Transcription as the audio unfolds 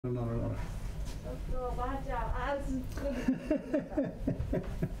No.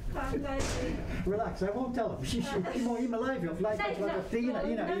 Relax, I won't tell him. Mo ima live yo.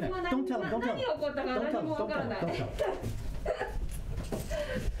 Don't tell him.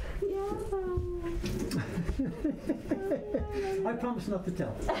 I promise not to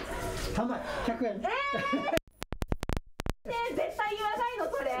tell. How much? 100 yen.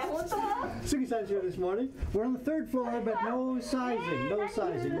 Sugi-san's here this morning. We're on the third floor, but no sizing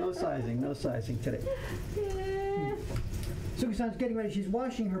today. Sugi-san's getting ready. She's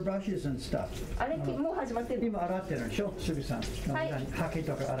washing her brushes and stuff. 今洗ってるでしょ、Sugi-san。ハケ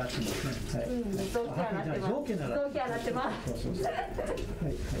とか洗ってますね。雑巾洗ってます。雑巾洗ってます。そう。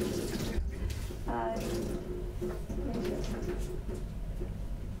はい。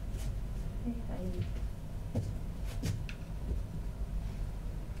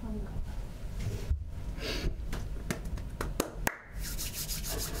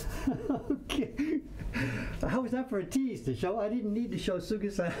Okay. How was that for a tease to show? I didn't need to show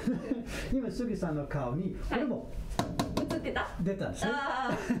Sugi-san. 今Sugi-sanの顔にこれも映ってた？出たんですね。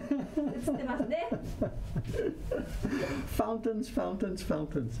映ってますね。Fountains.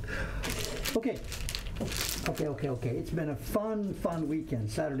 Okay. It's been a fun weekend,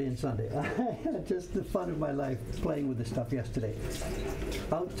 Saturday and Sunday. Just the fun of my life playing with the stuff yesterday.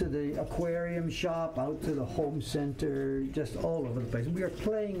 Out to the aquarium shop, out to the home center, just all over the place. We are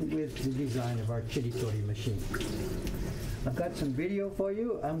playing with the design of our chiritori machine. I've got some video for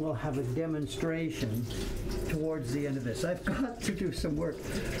you, and we'll have a demonstration towards the end of this. I've got to do some work.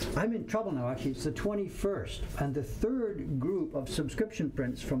 I'm in trouble now, actually. It's the 21st, and the third group of subscription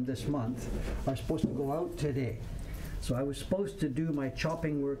prints from this month are supposed to go out today. So I was supposed to do my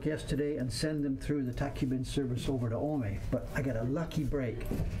chopping work yesterday and send them through the Takubin service over to Ome, but I got a lucky break.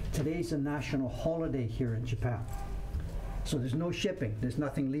 Today's a national holiday here in Japan. So there's no shipping. There's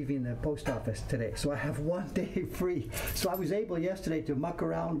nothing leaving the post office today. So I have 1 day free. So I was able yesterday to muck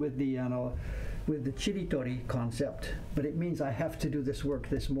around with the chiritori concept, but it means I have to do this work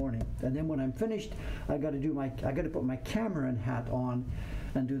this morning. And then when I'm finished, I got to put my Cameron hat on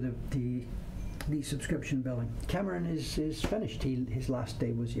and do the subscription billing. Cameron is finished. His last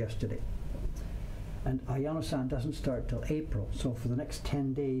day was yesterday. And Ayano-san doesn't start till April, so for the next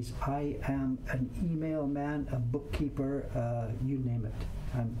 10 days I am an email man, a bookkeeper, you name it.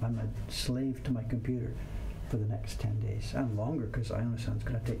 I'm a slave to my computer for the next 10 days, and longer, because Ayano-san's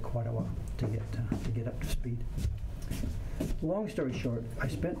going to take quite a while to get up to speed. Long story short, I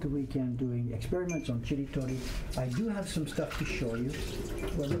spent the weekend doing experiments on chiritori. I do have some stuff to show you.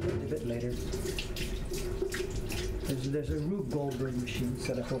 We'll look at it a bit later. There's a Rube Goldberg machine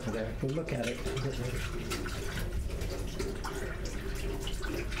set up over there. We'll look at it a bit later.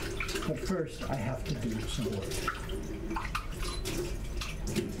 But first, I have to do some work.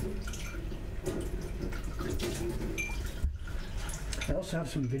 I also have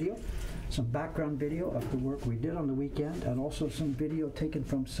some video, some background video of the work we did on the weekend, and also some video taken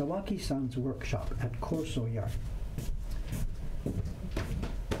from Sawaki-san's workshop at Corso Yard.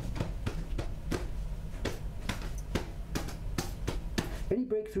 Any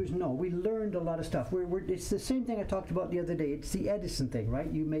breakthroughs? No. We learned a lot of stuff. It's the same thing I talked about the other day. It's the Edison thing,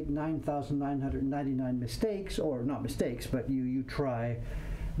 right? You make 9,999 mistakes, or not mistakes, but you try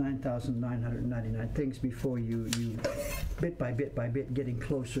 9,999 things before you bit by bit getting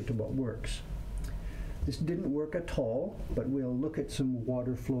closer to what works. This didn't work at all, but we'll look at some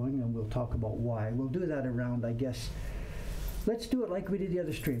water flowing and we'll talk about why. We'll do that around, I guess. Let's do it like we did the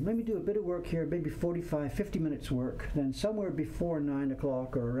other stream. Let me do a bit of work here, maybe 45, 50 minutes work. Then somewhere before 9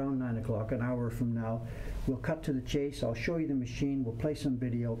 o'clock or around 9 o'clock, an hour from now, we'll cut to the chase. I'll show you the machine. We'll play some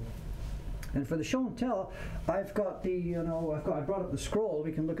video. And for the show and tell, I've got I brought up the scroll.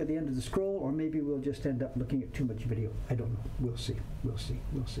 We can look at the end of the scroll, or maybe we'll just end up looking at too much video. I don't know. We'll see.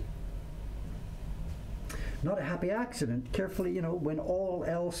 Not a happy accident. Carefully, when all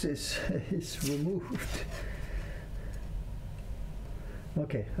else is removed.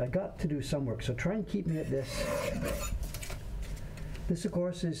 Okay, I got to do some work, so try and keep me at this. This, of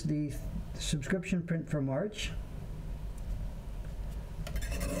course, is the subscription print for March.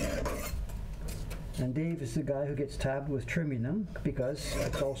 And Dave is the guy who gets tabbed with trimming them, because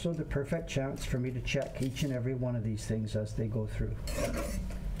it's also the perfect chance for me to check each and every one of these things as they go through.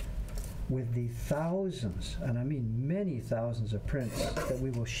 With the thousands, and I mean many thousands of prints that we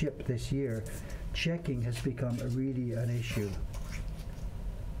will ship this year, checking has become really an issue.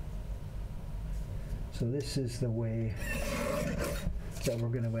 So this is the way that we're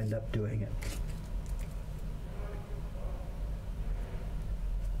going to end up doing it.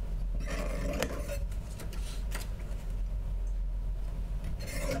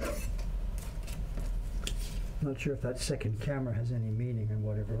 Not sure if that second camera has any meaning or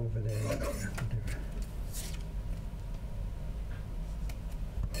whatever over there. Whatever.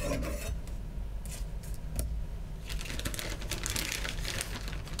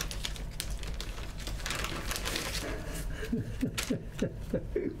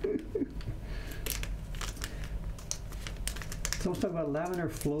 So let's talk about laminar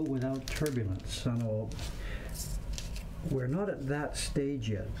flow without turbulence. I know we're not at that stage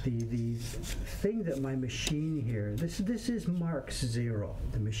yet. The thing that my machine here, this is Mark 0,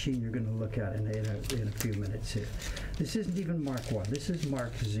 the machine you're going to look at in a few minutes here. This isn't even Mark 1, this is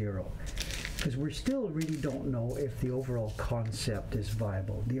Mark 0. Because we still really don't know if the overall concept is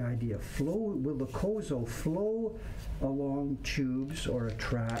viable. The idea of flow, will the kozo flow along tubes or a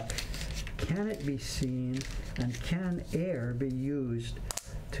track? Can it be seen, and can air be used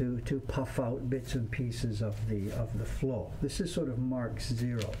to puff out bits and pieces of the flow? This is sort of Mark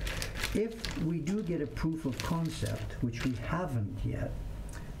 0. If we do get a proof of concept, which we haven't yet,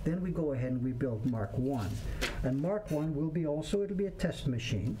 then we go ahead and we build Mark 1. And Mark 1 will be also, it'll be a test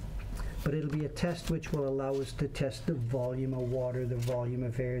machine, but it'll be a test which will allow us to test the volume of water, the volume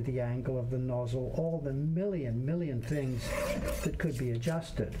of air, the angle of the nozzle, all the million things that could be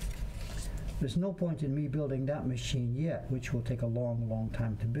adjusted. There's no point in me building that machine yet, which will take a long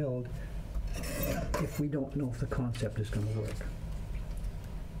time to build, if we don't know if the concept is going to work.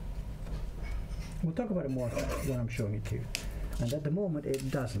 We'll talk about it more when I'm showing it to you. And at the moment, it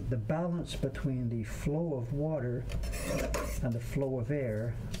doesn't. The balance between the flow of water and the flow of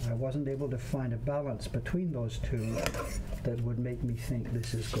air, I wasn't able to find a balance between those two that would make me think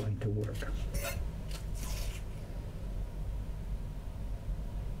this is going to work.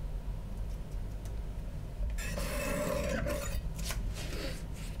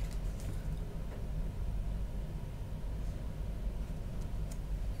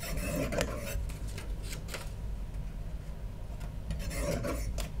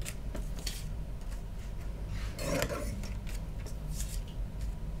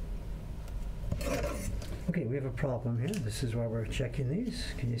 Okay, we have a problem here. This is why we're checking these.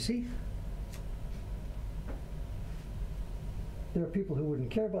 Can you see? There are people who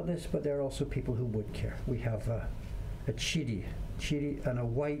wouldn't care about this, but there are also people who would care. We have a chidi and a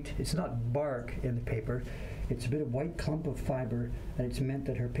white, it's not bark in the paper, it's a bit of white clump of fiber, and it's meant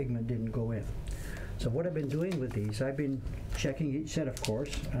that her pigment didn't go in. So what I've been doing with these, I've been checking each set, of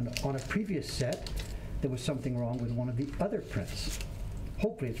course, and on a previous set, there was something wrong with one of the other prints.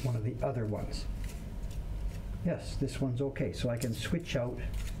 Hopefully it's one of the other ones. Yes, this one's okay, so I can switch out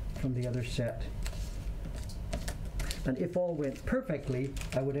from the other set. And if all went perfectly,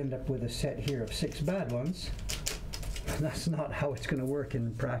 I would end up with a set here of 6 bad ones. That's not how it's going to work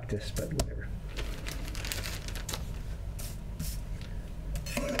in practice, but whatever.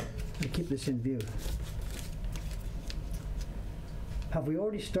 I keep this in view. Have we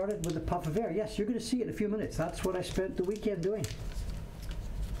already started with the puff of air? Yes, you're going to see it in a few minutes. That's what I spent the weekend doing.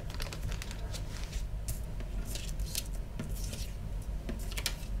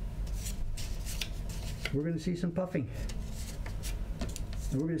 We're going to see some puffing.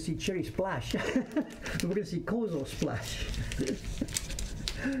 And we're going to see cherry splash. And we're going to see kozo splash.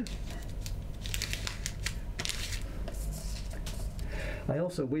 I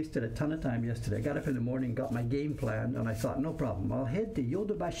also wasted a ton of time yesterday. I got up in the morning, got my game plan, and I thought, no problem. I'll head to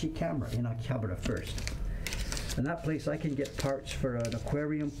Yodobashi Camera in Akihabara first. And that place I can get parts for an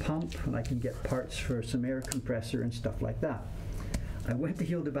aquarium pump, and I can get parts for some air compressor and stuff like that. I went to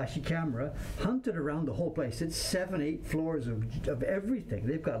Yodobashi Camera, hunted around the whole place. It's 7, 8 floors of everything.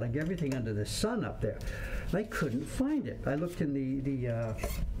 They've got like everything under the sun up there. I couldn't find it. I looked in the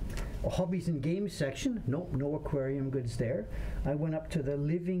hobbies and games section. Nope, no aquarium goods there. I went up to the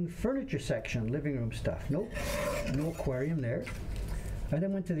living furniture section, living room stuff. Nope, no aquarium there. I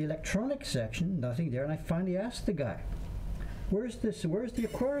then went to the electronics section, nothing there, and I finally asked the guy, where's the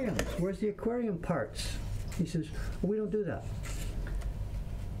aquariums? Where's the aquarium parts? He says, well, we don't do that.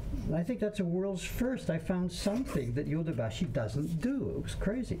 I think that's a world's first. I found something that Yodobashi doesn't do. It was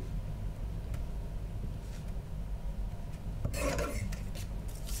crazy.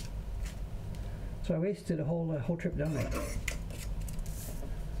 So I wasted a whole trip down there.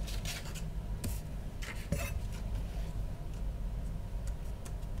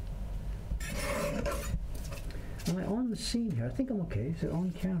 Am I on the scene here? I think I'm okay. Is it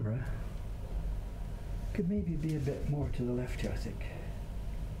on camera? Could maybe be a bit more to the left here, I think.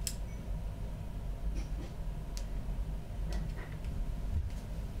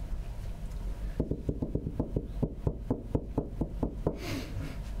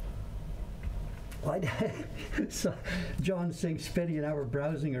 So John Singh spending an hour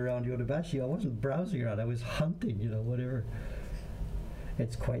browsing around Yodobashi. I wasn't browsing around, I was hunting, whatever.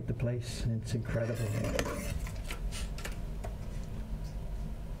 It's quite the place. It's incredible.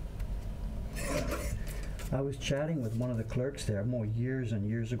 I was chatting with one of the clerks there more years and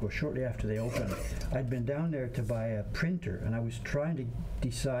years ago, shortly after they opened. I'd been down there to buy a printer, and I was trying to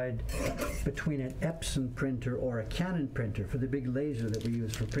decide between an Epson printer or a Canon printer for the big laser that we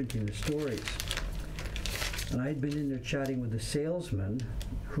use for printing the stories. And I'd been in there chatting with the salesman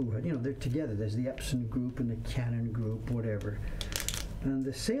who had, they're together. There's the Epson group and the Canon group, whatever. And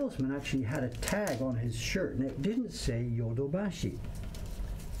the salesman actually had a tag on his shirt, and it didn't say Yodobashi.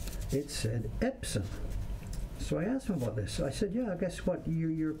 It said Epson. So I asked him about this. I said, yeah, guess what?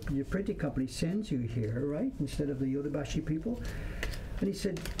 Your printing company sends you here, right? Instead of the Yodobashi people. And he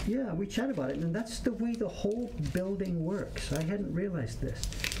said, yeah, we chat about it. And that's the way the whole building works. I hadn't realized this.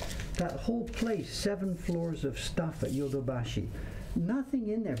 That whole place, 7 floors of stuff at Yodobashi. Nothing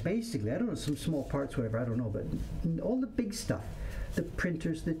in there, basically. I don't know, some small parts, whatever, I don't know. But all the big stuff. The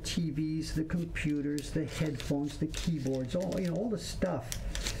printers, the TVs, the computers, the headphones, the keyboards, all the stuff.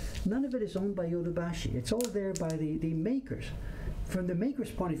 None of it is owned by Yodobashi. It's all there by the makers. From the maker's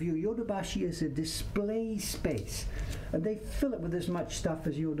point of view, Yodobashi is a display space. And they fill it with as much stuff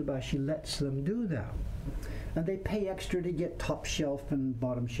as Yodobashi lets them do that. And they pay extra to get top shelf and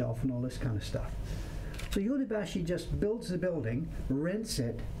bottom shelf and all this kind of stuff. So Yodobashi just builds the building, rents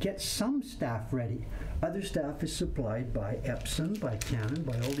it, gets some staff ready. Other staff is supplied by Epson, by Canon,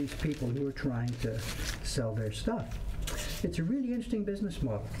 by all these people who are trying to sell their stuff. It's a really interesting business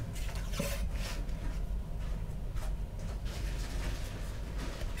model.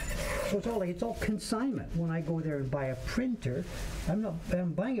 So it's all consignment. When I go there and buy a printer,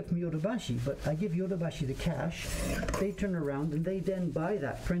 I'm buying it from Yodobashi, but I give Yodobashi the cash. They turn around and they then buy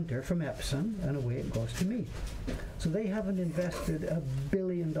that printer from Epson, and away it goes to me. So they haven't invested $1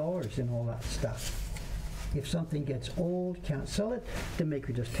 billion in all that stuff. If something gets old, can't sell it, the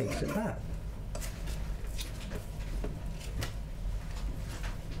maker just takes it back.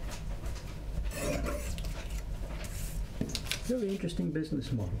 Very interesting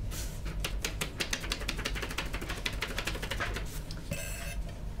business model.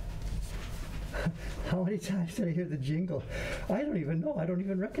 How many times did I hear the jingle? I don't even know. I don't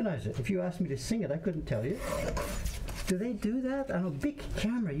even recognize it. If you asked me to sing it, I couldn't tell you. Do they do that? I know Big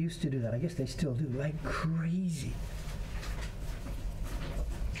Camera used to do that. I guess they still do, like crazy.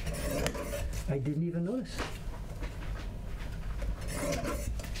 I didn't even notice.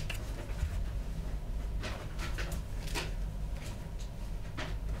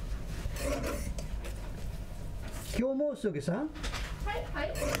 Kyomosuge-san? はいは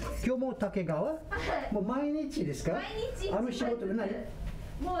い。今日も竹川？はい。もう毎日ですか？毎日。あの仕事で何？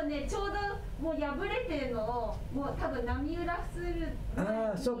もうね、ちょうどもう破れてるのをもう多分波裏する。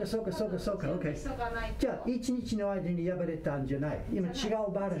ああ、そうかそうかそうかそうか、OK。じゃあ一日の間に破れたんじゃない。今違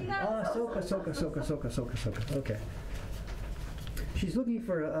うバラン。ああ、そうかそうかそうかそうかそうかそうか、OK。She's looking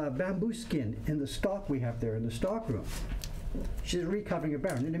for a bamboo skin in the stock we have there in the stock room. She's recovering a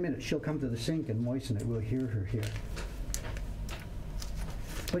barrel. In a minute, she'll come to the sink and moisten it. We'll hear her here.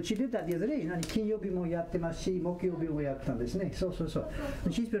 But she did that the other day. 金曜日もやってますし、木曜日もやったんですね。そうそうそう。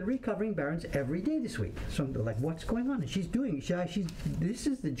And she's been recovering barons every day this week. So I'm like, what's going on? And she's doing. This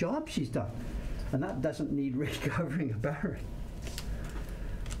is the job she's done, and that doesn't need recovering a baron.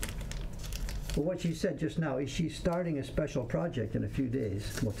 But what she said just now is she's starting a special project in a few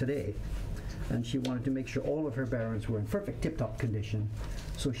days. Well, today. And she wanted to make sure all of her barons were in perfect tip-top condition,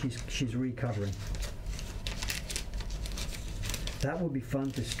 so she's recovering. That would be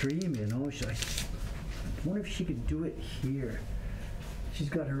fun to stream, you know. I wonder if she could do it here. She's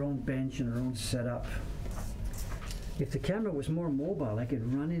got her own bench and her own setup. If the camera was more mobile, I could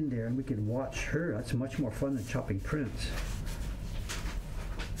run in there and we could watch her. That's much more fun than chopping prints.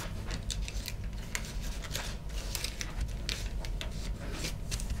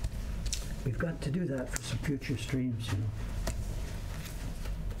 We've got to do that for some future streams, you know.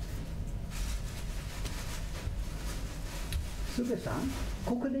 Suge-san,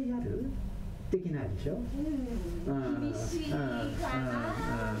 ここでやる？できないでしょ？厳しいかな。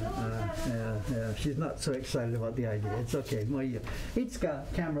Yeah, she's not so excited about the idea. It's okay. もういいよ。いつか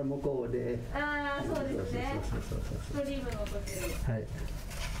カメラ向こうで。ああ、そうですね。ストリームの時に。はい。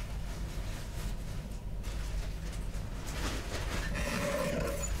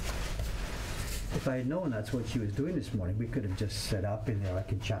If I had known that's what she was doing this morning, we could have just set up in there. I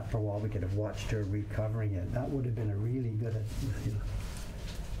could chat for a while. We could have watched her recovering it. That would have been a really good, you know.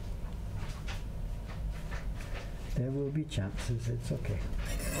 There will be chances. It's okay.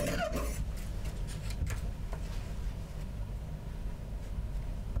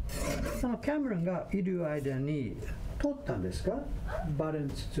 キャメロンがいる間に撮ったんですか？バレン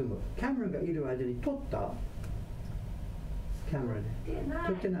包む。キャメロンがいる間に撮った？キャメロンで。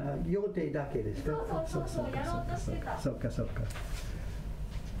撮ってない。予定だけですか？そうやろうとしてた。そっか。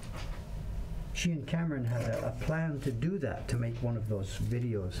She and Cameron had a plan to do that, to make one of those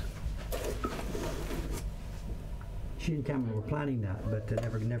videos. She and Cameron were planning that, but they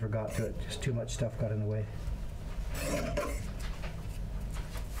never got to it. Just too much stuff got in the way.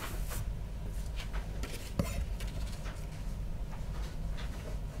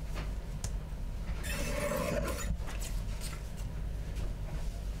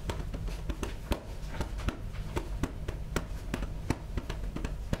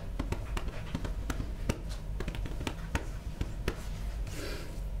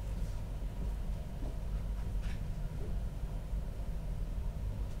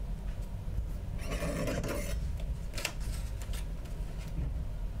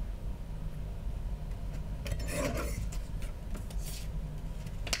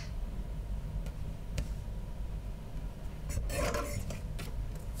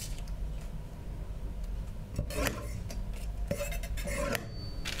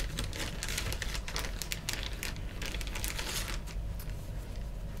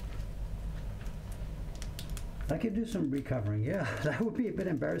 I could do some recovering, yeah. That would be a bit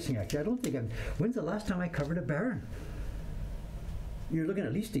embarrassing, actually. I don't think when's the last time I covered a baron? You're looking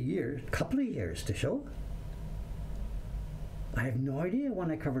at least a year, a couple of years to show. I have no idea when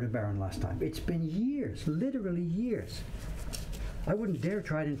I covered a baron last time. It's been years, literally years. I wouldn't dare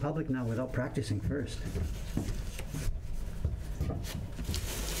try it in public now without practicing first.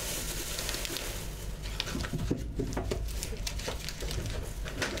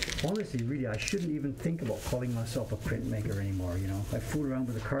 Honestly, really, I shouldn't even think about calling myself a printmaker anymore, you know. I fool around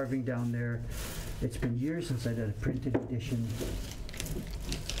with the carving down there. It's been years since I did a printed edition.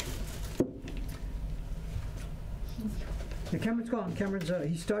 Yeah, Cameron's gone.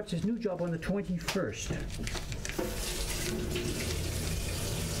 He starts his new job on the 21st.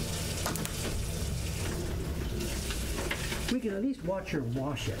 We can at least watch her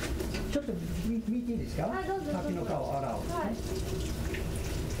wash it. ちょっと見ていいですか？どうぞ。滝の皮を洗う。はい。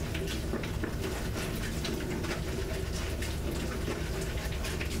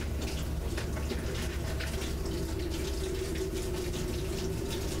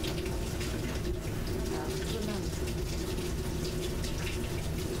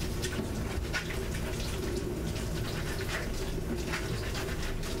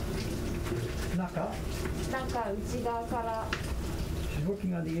内側から。She's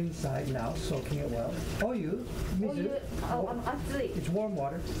working on the inside now, soaking it well. お湯、水。熱い。It's warm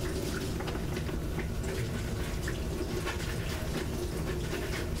water.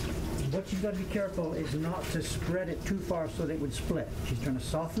 What she's got to be careful is not to spread it too far so that it would split. She's trying to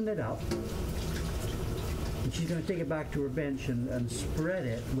soften it out. And she's going to take it back to her bench and spread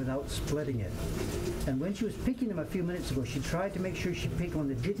it without splitting it. And when she was picking them a few minutes ago, she tried to make sure she picked one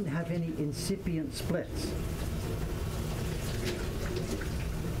that didn't have any incipient splits.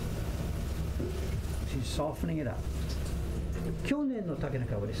 She's softening it up. 去年の竹の皮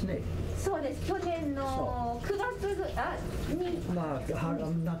ですね。そうです。去年の9月に。まあ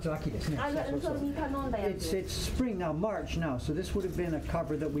夏秋ですね。そうに頼んだやつ。It's spring now, March now, so this would have been a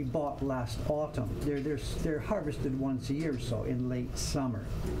cover that we bought last autumn. They're harvested once a year or so in late summer.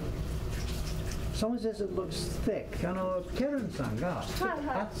 Someone says it looks thick. ケルンさんが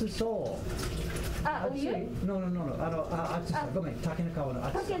厚そう。お湯？ No. 厚さ。ごめん、竹の皮の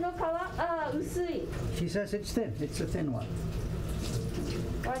厚さ。竹の皮、薄い。She says it's thin. It's a thin one.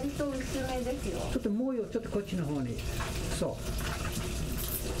 割と薄めですよ。ちょっともうちょっとこっちの方に。そう。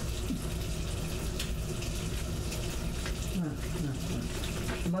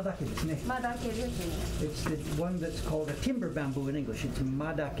Madake ですね。Madake ですね。It's the one that's called a timber bamboo in English. It's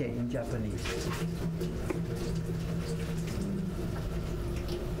madake in Japanese.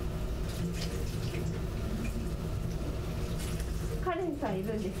 カレンさんい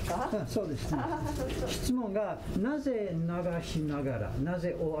るんですか？そうですね。質問がなぜ流しながら、な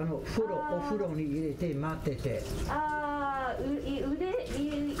ぜお風呂に入れて待ってて。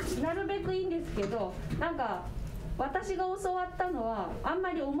なるべくいいんですけど、なんか私が教わったのはあん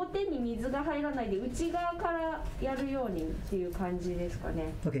まり表に水が入らないで内側からやるようにっていう感じですか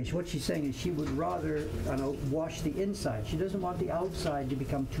ね。Okay, so what she's saying is she would rather wash the inside. She doesn't want the outside to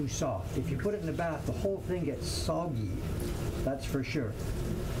become too soft. If you put it in the bath, the whole thing gets soggy. That's for sure.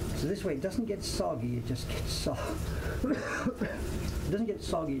 So this way, it doesn't get soggy, it just gets soft. It doesn't get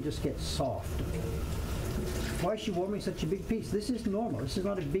soggy, it just gets soft. Why is she warming such a big piece? This is normal. This is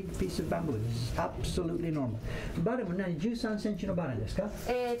not a big piece of bamboo. This is absolutely normal. バレンも何13センチのバレンですか？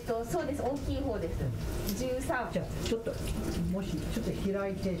そうです。大きい方です。13。じゃあちょっともしちょっと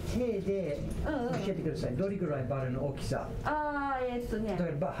開いて手で教えてください。どれぐらいバレンの大きさ？だから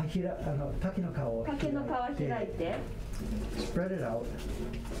竹の皮を開いて。Spread it out.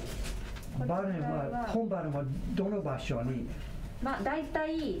 バレンは本バレンはどの場所に？まあだいた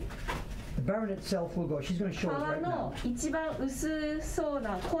い。The Baron itself will go. She's going to show us right now. 一番薄そう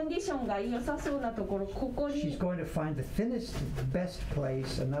なコンディションが良さそうなところここに。She's going to find the thinnest, best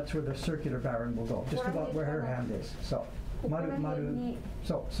place, and that's where the circular Baron will go. Just about where her hand is. So, maru.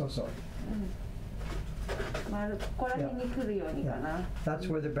 So. ここら辺に来るようにかな。That's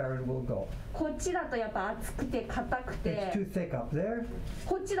where the Baron will go. こっちだとやっぱ厚くて硬くて。It's too thick up there.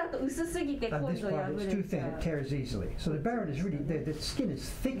 こっちだと薄すぎて今度破れちゃう。This part is too thin. It tears easily. So the Baron is really the skin is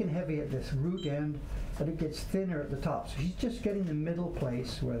thick and heavy at this root end, but it gets thinner at the top. So she's just getting the middle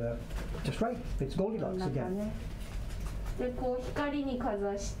place where the just right. It's Goldilocks again. でこう光にか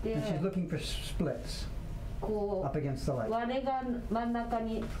ざして。And she's looking for splits. こう割れが真ん中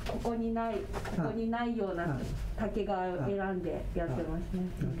にここにないような竹が選んでやってますね。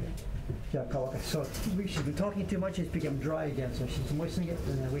じゃあ乾かし。So she's been talking too much. It's become dry again. So she's moistening it,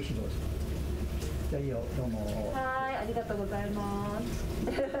 and then away she goes. じゃあいいよどうも。はい、ありがとうございます。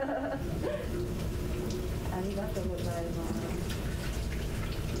ありがとうございます。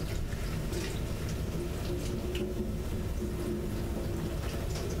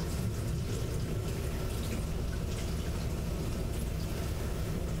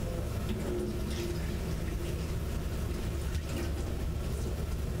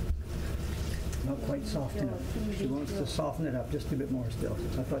Not quite soft enough. She wants to soften it up just a bit more still.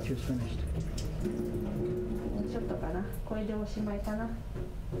 I thought she was finished. もうちょっとかな。これでおしまいかな。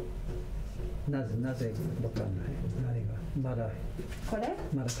なぜわかんない。何がまだこれ？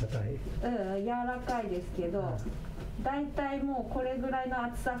まだ硬い。柔らかいですけど、だいたいもうこれぐらいの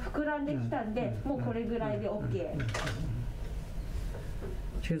厚さ膨らんできたんで、もうこれぐらいで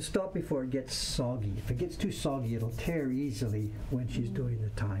OK。She'll stop before it gets soggy. If it gets too soggy, it'll tear easily when she's doing the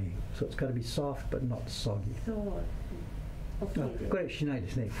tying. So it's got to be soft but not soggy. そう。これしない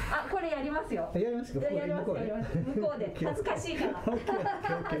ですね。あ、これやりますよ。やりますか？やります。向こうで恥ずかしいから。恥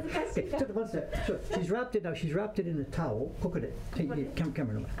ずかしいから。ちょっと待って。She's wrapped it now. She's wrapped it in a towel. ここで。カメラ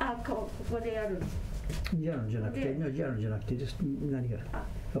の前。あ、ここでやる。やるんじゃなくて、just 何が。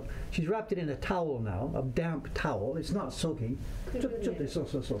She's wrapped it in a towel now, a damp towel. It's not soaking. ちょっとそう。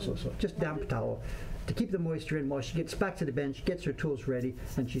Just damp towel to keep the moisture in while she gets back to the bench, gets her tools ready,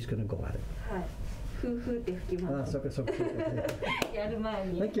 and she's going to go at it. はい。ふうふうって吹きます。そうか。やる前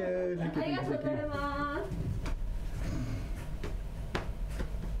に。Thank you. ありがとうございます。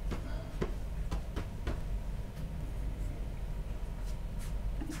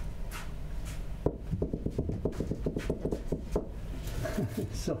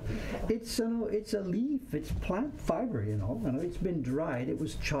So it's a leaf, it's plant fiber, it's been dried. It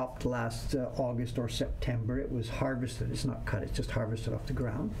was chopped last August or September. It was harvested. It's not cut, it's just harvested off the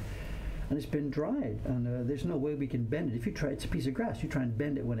ground. And it's been dried, and there's no way we can bend it. If you try, it's a piece of grass. You try and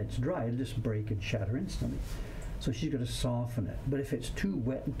bend it when it's dry, it'll just break and shatter instantly. So she's going to soften it. But if it's too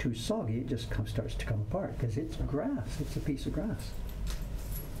wet and too soggy, it just starts to come apart because it's grass. It's a piece of grass.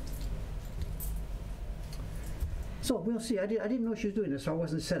 So we'll see. I didn't know she was doing this, so I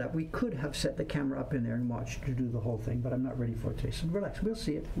wasn't set up. We could have set the camera up in there and watched her do the whole thing, but I'm not ready for it today. So relax. We'll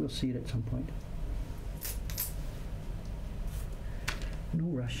see it. We'll see it at some point. No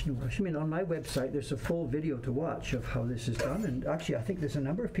rush. I mean, on my website, there's a full video to watch of how this is done. And actually, I think there's a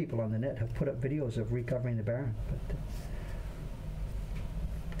number of people on the net have put up videos of recovering the Baron. But,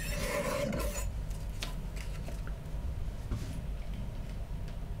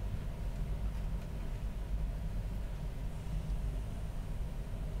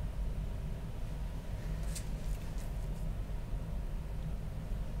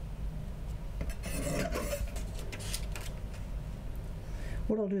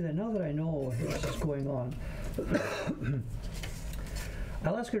 what I'll do then, now that I know this is going on,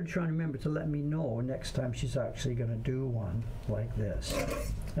 I'll ask her to try and remember to let me know next time she's actually going to do one like this.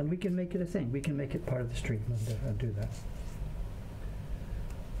 And we can make it a thing. We can make it part of the stream and do that.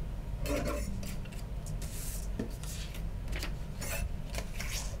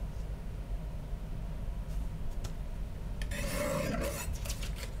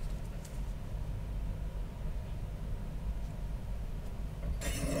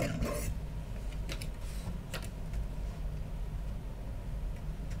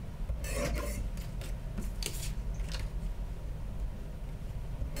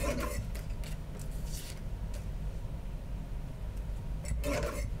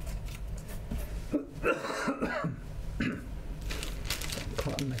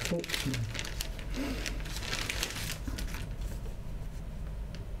 folks.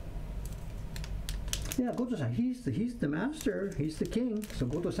 Yeah, Goto-san, he's the master, he's the king. So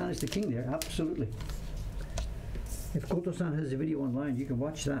Goto-san is the king there, absolutely. If Goto-san has a video online, you can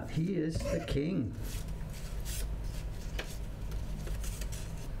watch that. He is the king.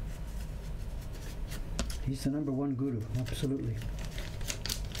 He's the #1 guru, absolutely.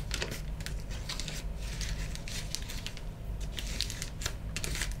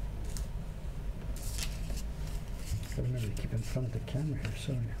 Gotta remember to keep in front of the camera here,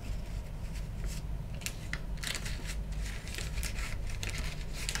 sorry.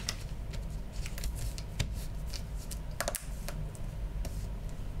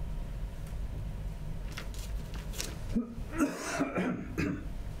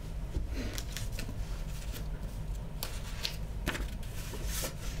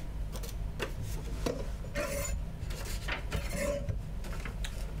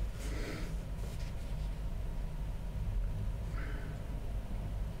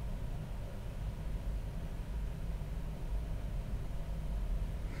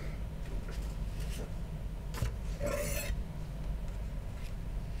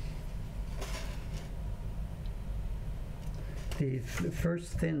 The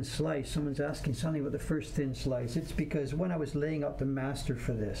first thin slice, someone's asking something about the first thin slice. It's because when I was laying out the master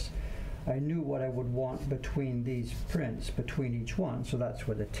for this, I knew what I would want between these prints, between each one, so that's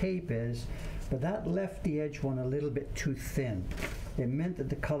where the tape is, but that left the edge one a little bit too thin. It meant that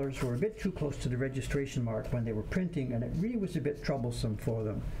the colors were a bit too close to the registration mark when they were printing, and it really was a bit troublesome for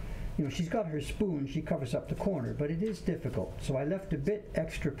them. You know, she's got her spoon, she covers up the corner, but it is difficult, so I left a bit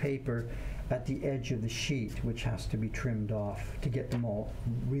extra paper at the edge of the sheet, which has to be trimmed off to get them all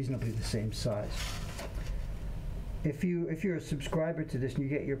reasonably the same size. If you're a subscriber to this and you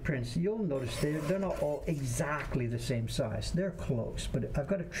get your prints, you'll notice they're not all exactly the same size. They're close, but I've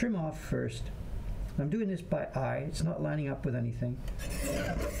got to trim off first. I'm doing this by eye. It's not lining up with anything.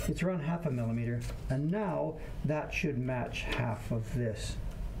 It's around 1/2 millimeter, and now that should match half of this.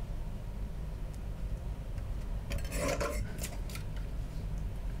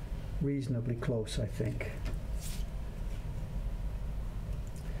 Reasonably close, I think.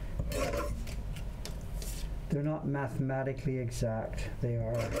 They're not mathematically exact. They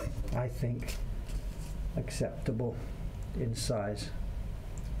are, I think, acceptable in size.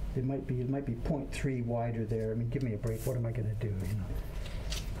 It might be 0.3 wider there. I mean, give me a break. What am I going to do? You know.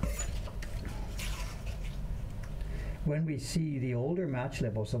 When we see the older match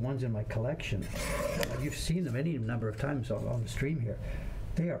labels, the ones in my collection, you've seen them any number of times on the stream here.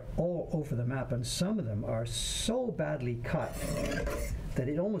 They are all over the map, and some of them are so badly cut that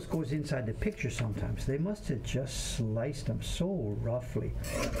it almost goes inside the picture sometimes. They must have just sliced them so roughly.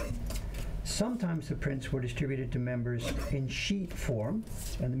 Sometimes the prints were distributed to members in sheet form,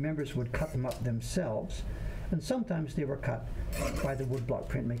 and the members would cut them up themselves, and sometimes they were cut by the woodblock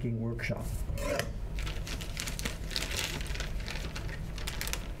printmaking workshop.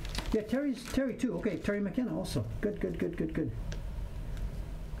 Yeah, Terry too. Okay, Terry McKenna also. Good.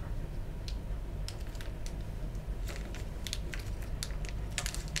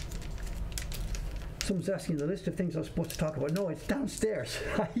 Someone's asking the list of things I was supposed to talk about. No, it's downstairs.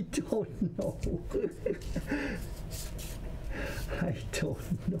 I don't know. I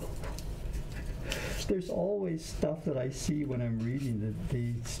don't know. There's always stuff that I see when I'm reading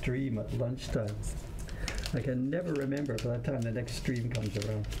the stream at lunchtime. I can never remember by the time the next stream comes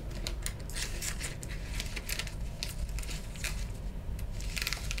around.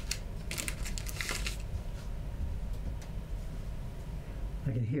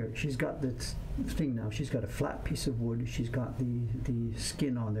 I can hear it. She's got this thing now. She's got a flat piece of wood. She's got the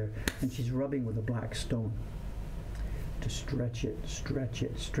skin on there, and she's rubbing with a black stone to stretch it,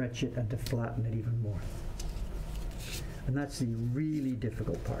 and to flatten it even more. And that's the really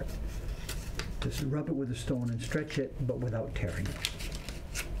difficult part. Just rub it with a stone and stretch it, but without tearing it.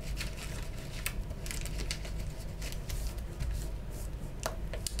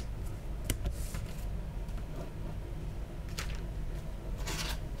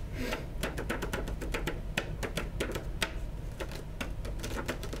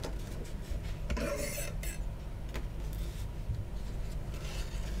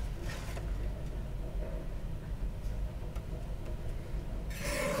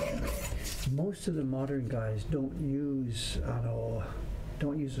 Most of the modern guys don't use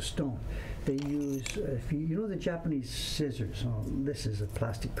a stone. They use, if you know the Japanese scissors. Oh, this is a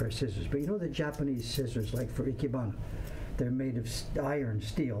plastic pair of scissors, but you know the Japanese scissors, like for ikebana. They're made of iron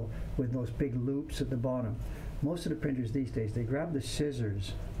steel with those big loops at the bottom. Most of the printers these days, they grab the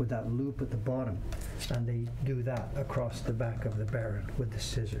scissors with that loop at the bottom, and they do that across the back of the barrel with the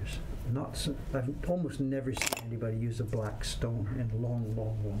scissors. I've almost never seen anybody use a black stone in a long,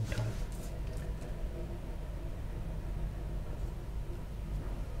 long, long time.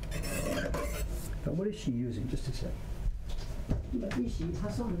 Now, what is she using? Just a sec.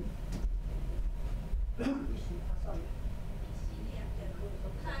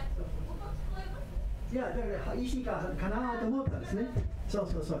 いや、だから石かなと思ったんですね。そう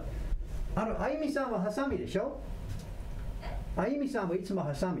そうそう。あゆみさんはハサミでしょ？あゆみさんはいつも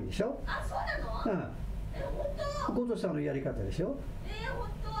ハサミでしょ？あ、そうなの？うん。本当？ゴトさんのやり方でしょ？本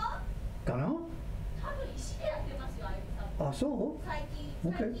当？かな？多分石でやってますよ、あゆみさん。あ、そう？最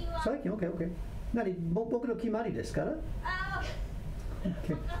近は。最近、OK。何？僕の決まりですから。あ、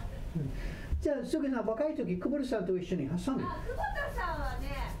OK。じゃあ、すぐさん、若い時、久保田さんと一緒にハサミ。久保田さんは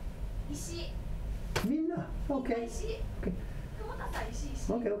ね、石。みんな、OK。石。久保田さん、石。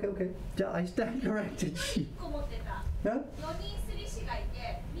OK。じゃあ、I stand corrected. 1個持ってた。4人すり師がい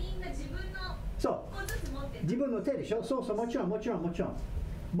て、みんな自分の1個ずつ持ってた。自分の手でしょ？そうそう、もちろん。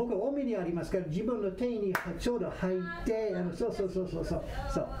僕は多めにありますから、自分の手にちょうど入って、そう。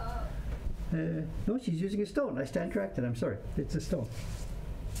No, she's using a stone. I stand corrected. I'm sorry. It's a stone.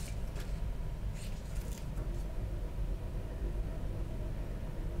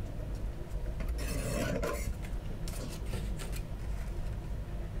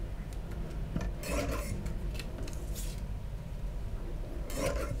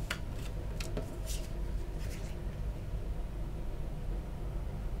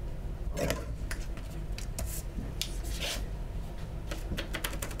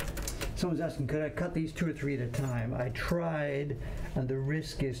 Someone's asking, could I cut these 2 or 3 at a time? I tried, and the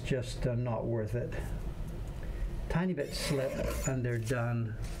risk is just not worth it. Tiny bit slip, and they're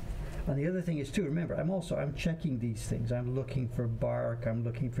done. And the other thing is too, remember, I'm checking these things. I'm looking for bark, I'm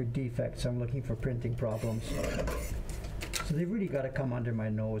looking for defects, I'm looking for printing problems. So they've really got to come under my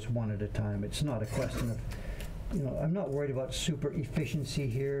nose one at a time. It's not a question of, I'm not worried about super efficiency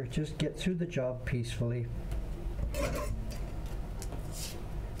here. Just get through the job peacefully.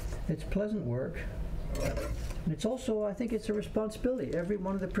 It's pleasant work. And it's also, I think it's a responsibility. Every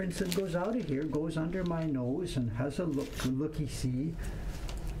one of the prints that goes out of here goes under my nose and has a looky-see.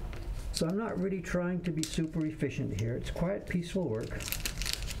 So I'm not really trying to be super efficient here. It's quiet, peaceful work.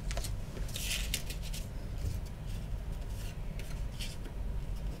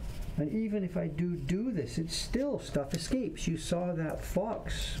 And even if I do this, it's still stuff escapes. You saw that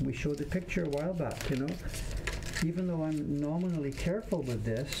fox. We showed the picture a while back, Even though I'm nominally careful with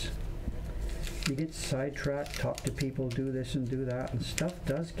this, you get sidetracked, talk to people, do this and do that, and stuff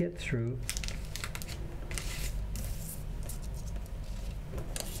does get through.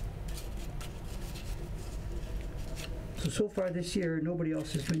 So far this year, nobody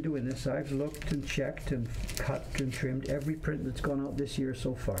else has been doing this. I've looked and checked and cut and trimmed every print that's gone out this year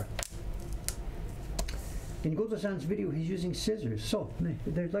so far. In Goto-san's video, he's using scissors. So,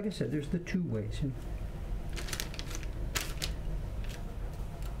 like I said, there's the 2 ways.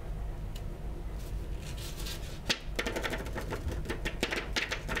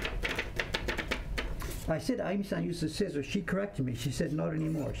 I said Ayumi-san used a scissors. She corrected me. She said not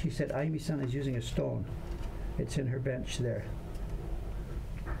anymore. She said Ayumi-san is using a stone. It's in her bench there.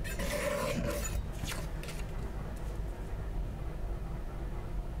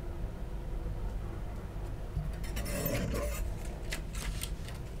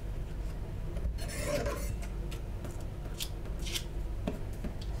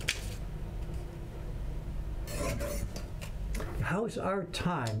 How's our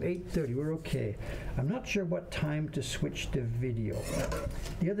time? 8:30, we're okay. I'm not sure what time to switch to video.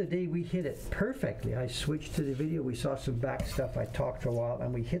 The other day we hit it perfectly. I switched to the video, we saw some back stuff, I talked for a while,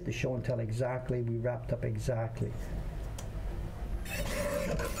 and we hit the show and tell exactly, we wrapped up exactly.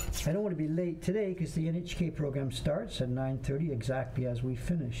 I don't want to be late today because the NHK program starts at 9:30 exactly as we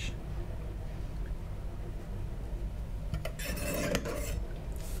finish.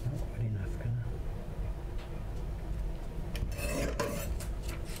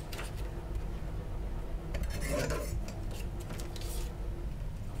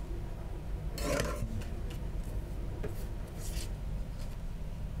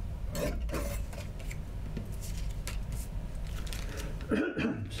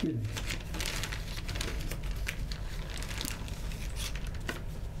 Excuse me.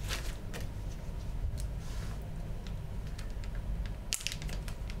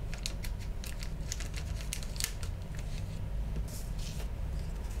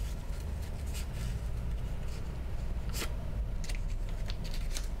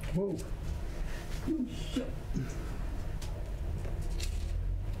 Whoa.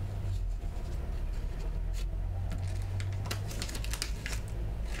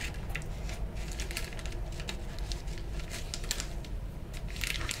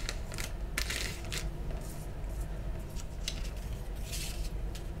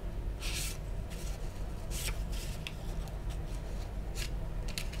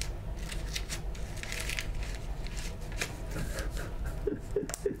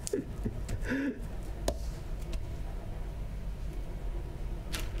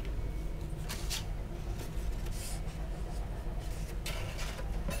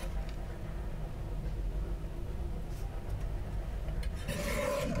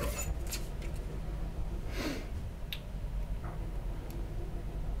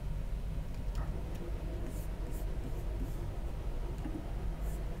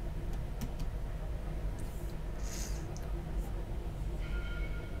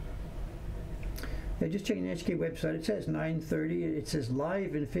 Yeah, just checking the HK website. It says 9:30. It says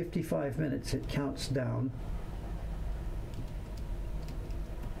live in 55 minutes. It counts down.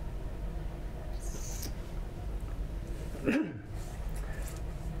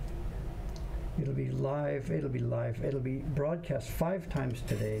 It'll be live. It'll be live. It'll be broadcast 5 times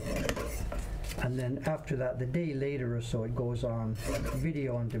today. And then after that, the day later or so, it goes on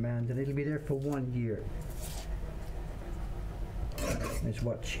video on demand, and it'll be there for 1 year. Is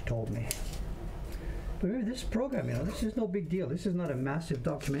what she told me. But remember, this program, you know, this is no big deal. This is not a massive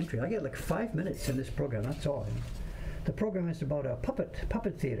documentary. I get like 5 minutes in this program, that's all. The program is about a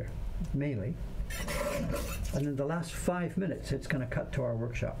puppet theater, mainly. And then the last 5 minutes, it's going to cut to our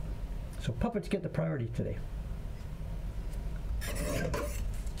workshop. So puppets get the priority today.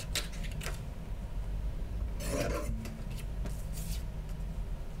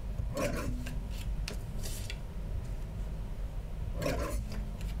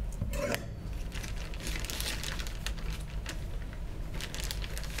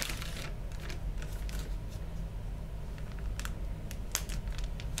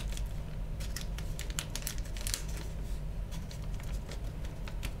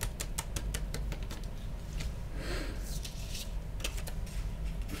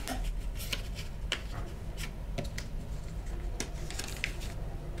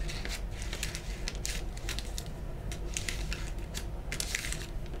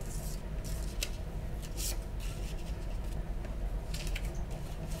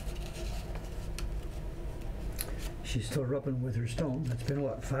 She's still rubbing with her stone. That's been,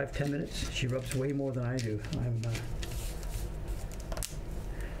 what, 5-10 minutes? She rubs way more than I do.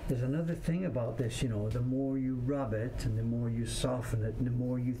 There's another thing about this, you know, the more you rub it and the more you soften it and the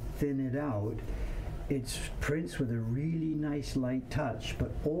more you thin it out, it prints with a really nice light touch,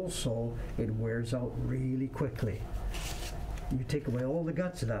 but also it wears out really quickly. You take away all the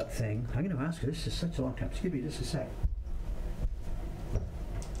guts of that thing. I'm going to ask her, this is such a long time. Excuse me, just a sec.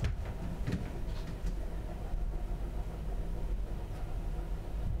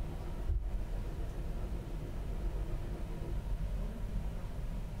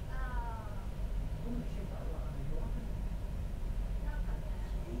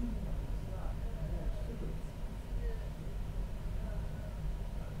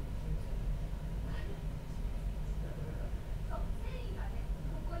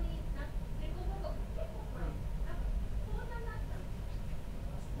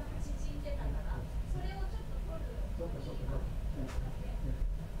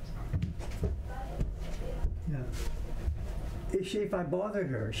 If I bother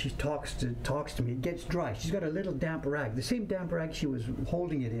her, she talks to me. It gets dry. She's got a little damp rag, the same damp rag she was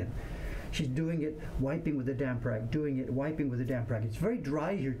holding it in. She's doing it, wiping with a damp rag, doing it, wiping with a damp rag. It's very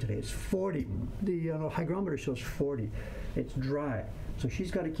dry here today. It's 40. The hygrometer shows 40. It's dry. So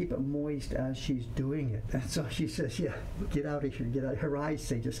she's got to keep it moist as she's doing it. And so she says, yeah, get out of here, get out. Her eyes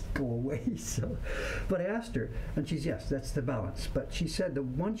say, just go away. So, but I asked her, and she's, yes, that's the balance. But she said the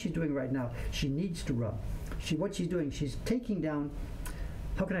one she's doing right now, she needs to rub. What she's doing, she's taking down,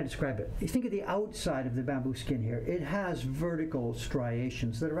 how can I describe it? You think of the outside of the bamboo skin here. It has vertical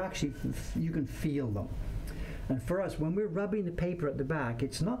striations that are actually, you can feel them. And for us, when we're rubbing the paper at the back,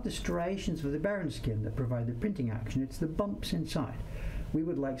 it's not the striations of the barren skin that provide the printing action, it's the bumps inside. We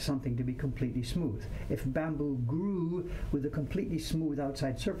would like something to be completely smooth. If bamboo grew with a completely smooth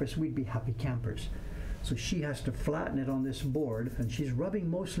outside surface, we'd be happy campers. So she has to flatten it on this board, and she's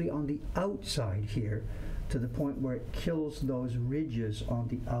rubbing mostly on the outside here to the point where it kills those ridges on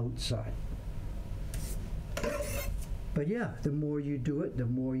the outside. But yeah, the more you do it, the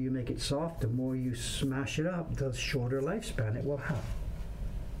more you make it soft, the more you smash it up, the shorter lifespan it will have.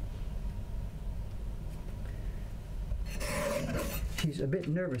 she's a bit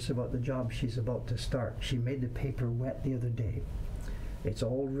nervous about the job she's about to start. She made the paper wet the other day. It's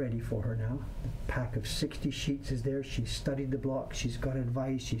all ready for her now. The pack of 60 sheets is there. She's studied the block. She's got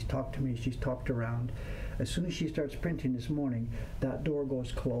advice. She's talked to me. She's talked around. As soon as she starts printing this morning, that door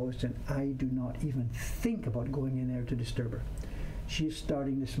goes closed, and I do not even think about going in there to disturb her. She is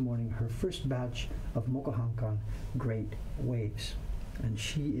starting this morning her first batch of Mokuhankan Great Waves. And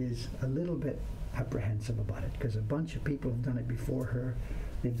she is a little bit apprehensive about it because a bunch of people have done it before her.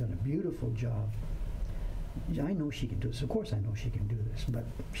 They've done a beautiful job. I know she can do this. Of course I know she can do this, but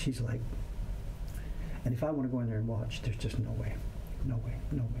she's like, and if I want to go in there and watch, there's just no way. No way,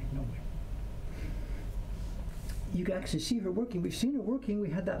 no way, no way. You can actually see her working. We've seen her working. We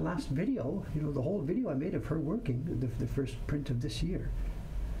had that last video, you know, the whole video I made of her working, the first print of this year.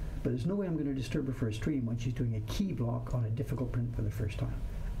 But there's no way I'm going to disturb her for a stream when she's doing a key block on a difficult print for the first time.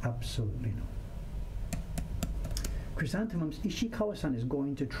 Absolutely no. Chrysanthemums, Ishikawa-san is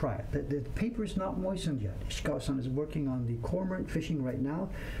going to try it. The paper is not moistened yet. Ishikawa-san is working on the cormorant fishing right now.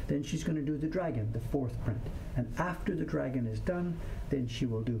 Then she's going to do the dragon, the fourth print. And after the dragon is done, then she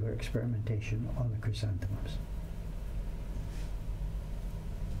will do her experimentation on the chrysanthemums.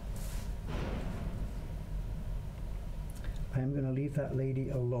 I am going to leave that lady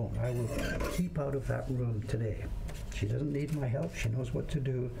alone. I will keep out of that room today. She doesn't need my help. She knows what to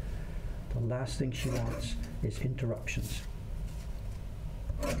do. The last thing she wants is interruptions.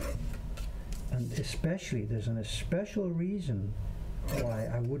 And especially, there's an especial reason why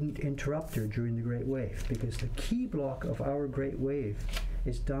I wouldn't interrupt her during the Great Wave, because the key block of our Great Wave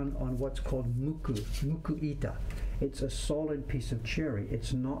is done on what's called mukuita. It's a solid piece of cherry.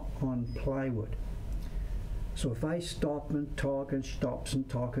 It's not on plywood. So if I stop and talk and stops and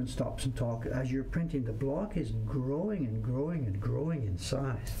talk and stops and talk, as you're printing, the block is growing and growing and growing in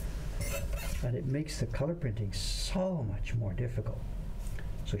size. And it makes the color printing so much more difficult.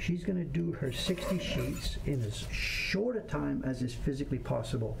 So she's going to do her 60 sheets in as short a time as is physically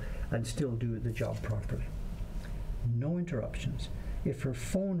possible and still do the job properly. No interruptions. If her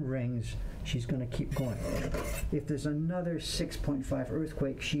phone rings, she's going to keep going. If there's another 6.5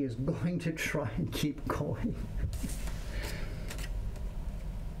 earthquake, she is going to try and keep going.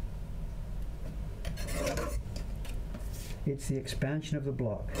 It's the expansion of the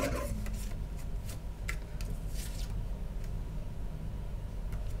block.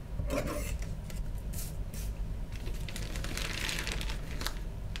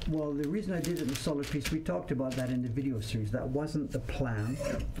 Well, the reason I did it in solid piece, we talked about that in the video series. That wasn't the plan.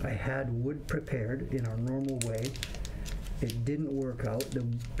 I had wood prepared in our normal way. It didn't work out. The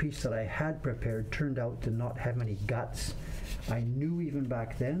piece that I had prepared turned out to not have any guts. I knew even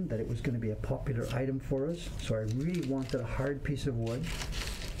back then that it was going to be a popular item for us, so I really wanted a hard piece of wood.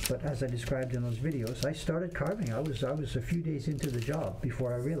 But as I described in those videos, I started carving. I was a few days into the job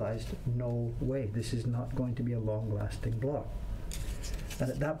before I realized, no way, this is not going to be a long-lasting block. And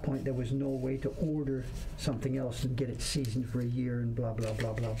at that point, there was no way to order something else and get it seasoned for a year and blah, blah,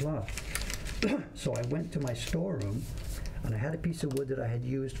 blah, blah, blah. So I went to my storeroom, and I had a piece of wood that I had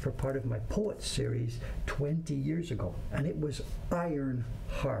used for part of my Poets series 20 years ago, and it was iron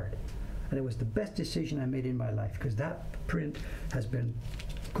hard. And it was the best decision I made in my life, because that print has been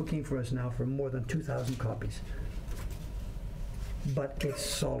cooking for us now for more than 2,000 copies. But it's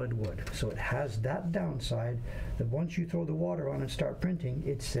solid wood, so it has that downside that once you throw the water on and start printing,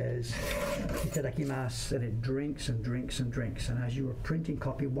 it says itadakimasu, and it drinks and drinks and drinks. And as you are printing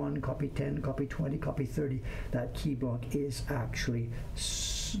copy 1, copy 10, copy 20, copy 30, that key block is actually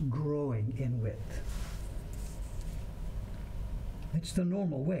growing in width. It's the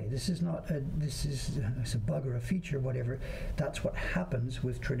normal way. This is not a, it's a bug or a feature, whatever. That's what happens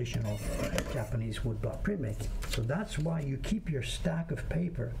with traditional Japanese woodblock printmaking. So that's why you keep your stack of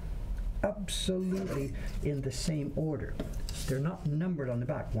paper absolutely in the same order. They're not numbered on the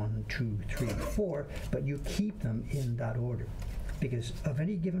back, 1, 2, 3, 4, but you keep them in that order. Because of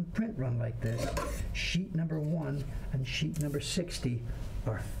any given print run like this, sheet number 1 and sheet number 60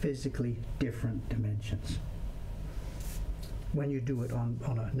 are physically different dimensions when you do it on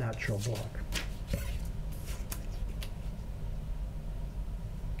a natural block.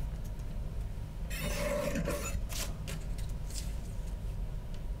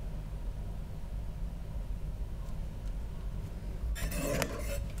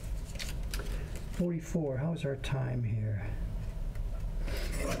 .44, how's our time here?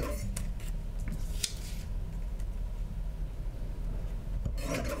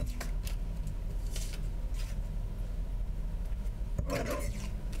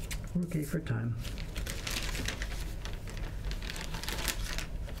 We're okay for time.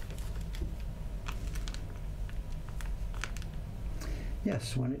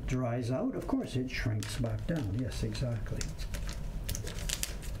 Yes, when it dries out, of course it shrinks back down. Yes, exactly.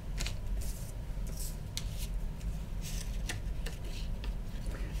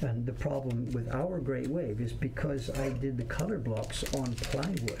 And the problem with our Great Wave is because I did the color blocks on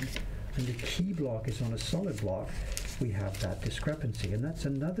plywood and the key block is on a solid block, we have that discrepancy. And that's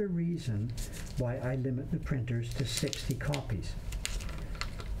another reason why I limit the printers to 60 copies.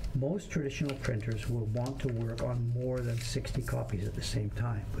 Most traditional printers will want to work on more than 60 copies at the same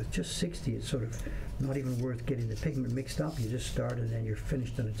time. With just 60, it's sort of not even worth getting the pigment mixed up. You just start and then you're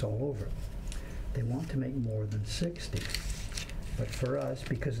finished and it's all over. They want to make more than 60. But for us,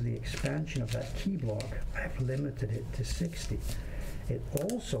 because of the expansion of that key block, I've limited it to 60. It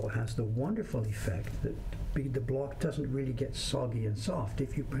also has the wonderful effect that the block doesn't really get soggy and soft.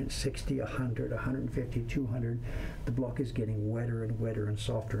 If you print 60, 100, 150, 200, the block is getting wetter and wetter and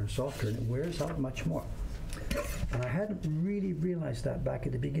softer, and it wears out much more. And I hadn't really realized that back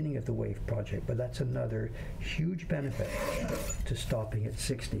at the beginning of the Wave project, but that's another huge benefit to stopping at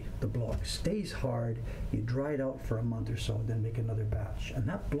 60. The block stays hard, you dry it out for a month or so, then make another batch. And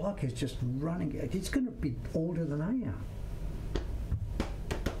that block is just running, it's going to be older than I am.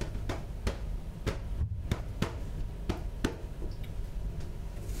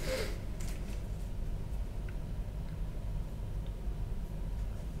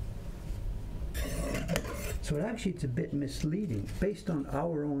 So actually it's a bit misleading. Based on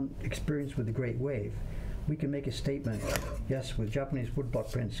our own experience with the Great Wave, we can make a statement, yes, with Japanese woodblock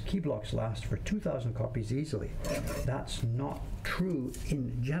prints, key blocks last for 2,000 copies easily. That's not true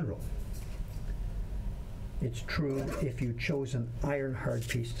in general. It's true if you chose an iron hard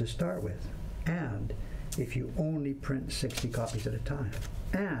piece to start with, and if you only print 60 copies at a time,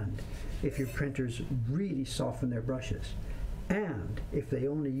 and if your printers really soften their brushes, and if they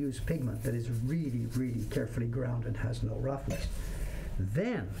only use pigment that is really, really carefully ground and has no roughness,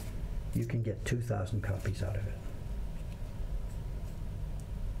 then you can get 2,000 copies out of it.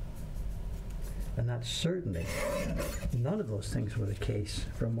 And that's certainly, none of those things were the case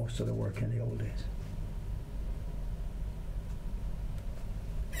for most of the work in the old days.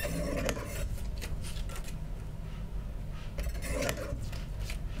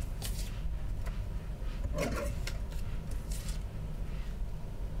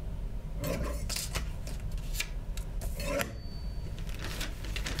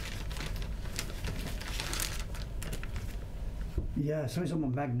 Yeah, so it's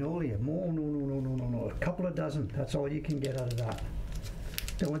on magnolia. No. A couple of dozen. That's all you can get out of that.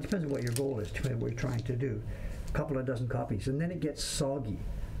 So it depends on what your goal is, depending on what you're trying to do. A couple of dozen copies. And then it gets soggy.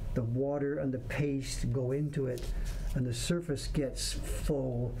 The water and the paste go into it, and the surface gets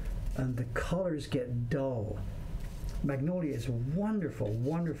full, and the colors get dull. Magnolia is wonderful,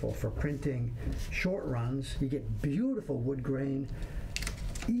 wonderful for printing short runs. You get beautiful wood grain,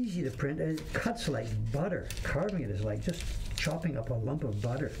 easy to print, and it cuts like butter. Carving it is like just chopping up a lump of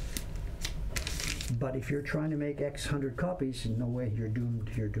butter. But if you're trying to make X hundred copies, no way, you're doomed,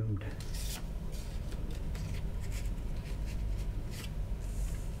 you're doomed.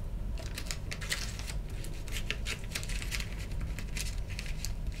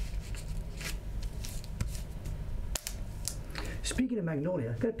 Speaking of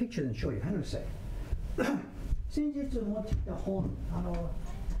magnolia, I've got a picture to show you. Hang on a sec. 先日持ってきた本、中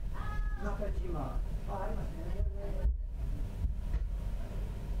島、ありますね。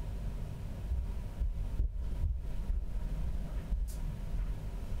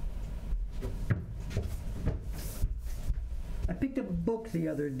I picked up a book the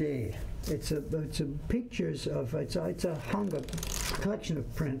other day. It's a pictures of it's a Hanga collection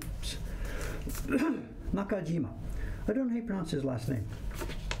of prints. Nakajima. I don't know how you pronounce his last name.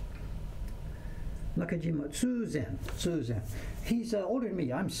 Nakajima Tsuzen. He's older than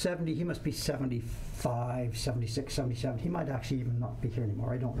me. I'm 70. He must be 75, 76, 77. He might actually even not be here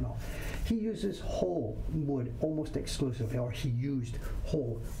anymore. I don't know. He uses whole wood almost exclusively, or he used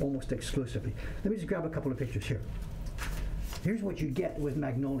whole almost exclusively. Let me just grab a couple of pictures here. Here's what you get with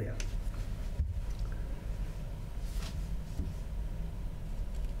magnolia.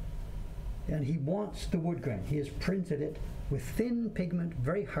 And he wants the wood grain. He has printed it with thin pigment,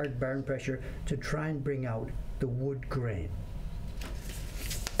 very hard burn pressure to try and bring out the wood grain.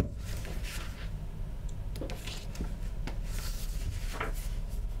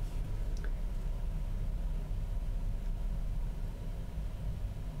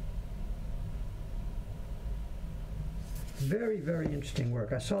 Very, very interesting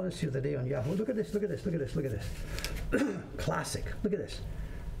work. I saw this the other day on Yahoo. Look at this, look at this, look at this, look at this. Classic. Look at this.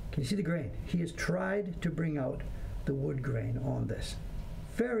 Can you see the grain? He has tried to bring out the wood grain on this.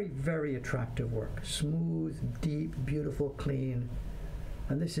 Very, very attractive work. Smooth, deep, beautiful, clean.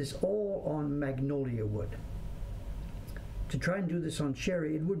 And this is all on magnolia wood. To try and do this on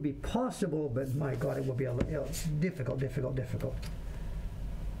cherry, it would be possible, but my God, it would be difficult.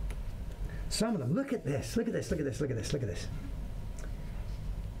 Some of them, look at this.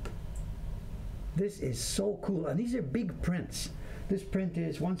 This is so cool, and these are big prints. This print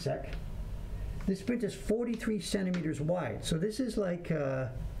is, one sec, this print is 43 centimeters wide. So this is like, well,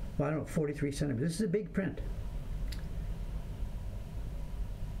 I don't know, 43 centimeters. This is a big print.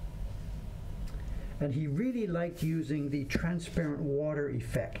 And he really liked using the transparent water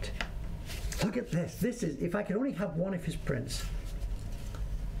effect. Look at this. This is, if I could only have one of his prints.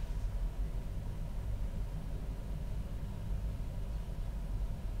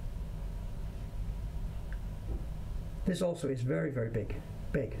 This also is very, very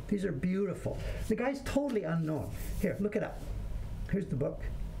big. These are beautiful. The guy's totally unknown. Here, look it up. Here's the book.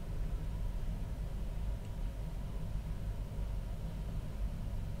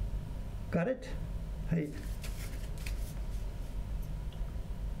 Got it? Hey.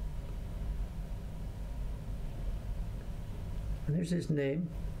 And there's his name.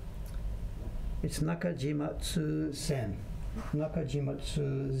 It's Nakajimatsu Zen.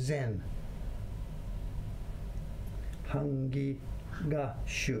 Nakajimatsu Zen. Hangi ga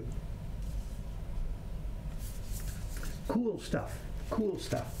shu. Cool stuff.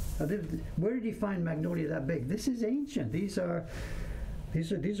 Where did he find magnolia that big? This is ancient. These are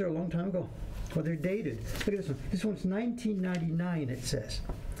a long time ago. Well, they're dated. Look at this one. This one's 1999, it says.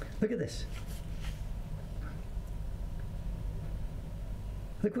 Look at this.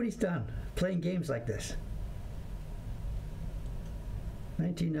 Look what he's done, playing games like this.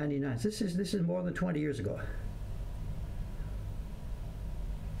 1999. This is more than 20 years ago.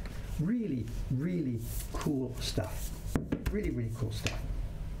 Really, really cool stuff. Really cool stuff.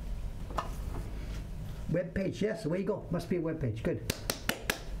 Web page, yes, away you go. Must be a web page. Good.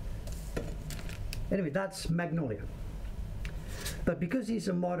 Anyway, that's Magnolia. But because he's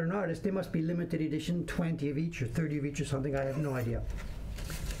a modern artist, they must be limited edition, 20 of each or 30 of each or something. I have no idea.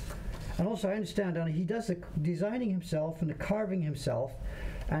 And also, I understand he does the designing himself and the carving himself,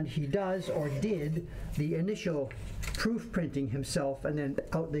 and he does or did the initial proof printing himself, and then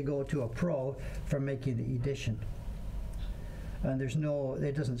out they go to a pro for making the edition. And there's no,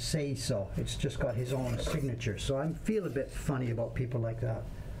 it doesn't say so. It's just got his own signature. So I feel a bit funny about people like that.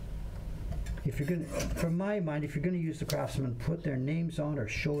 If you're going, from my mind, if you're going to use the craftsmen, put their names on or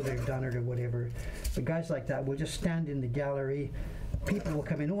show they've done it or whatever. But guys like that will just stand in the gallery. People will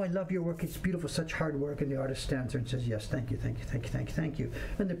come in, oh, I love your work, it's beautiful, such hard work, and the artist stands there and says, yes, thank you.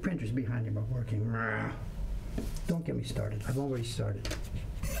 And the printers behind him are working. Don't get me started. I've already started.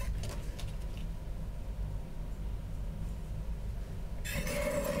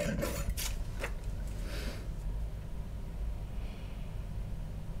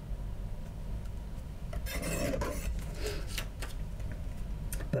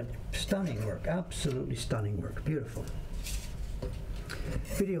 But stunning work, absolutely stunning work, beautiful.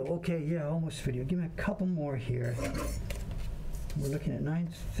 Video, okay, yeah, almost video. Give me a couple more here. We're looking at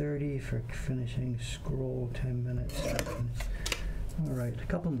 9:30 for finishing scroll, 10 minutes. All right, a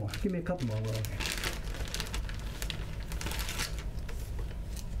couple more. Give me a couple more, Will.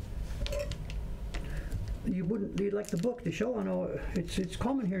 You'd like the book to show? I know it's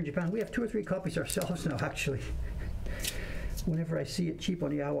common here in Japan. We have 2 or 3 copies ourselves now, actually. Whenever I see it cheap on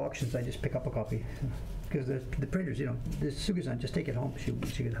the Yahoo auctions, I just pick up a copy. Because the printers, you know, the Sugu-san, just take it home. She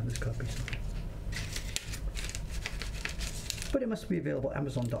could have this copy. So. But it must be available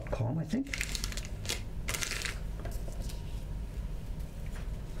Amazon.com, I think.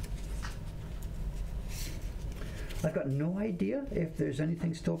 I've got no idea if there's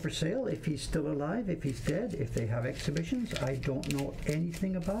anything still for sale, if he's still alive, if he's dead, if they have exhibitions. I don't know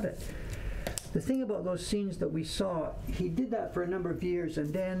anything about it. The thing about those scenes that we saw, he did that for a number of years,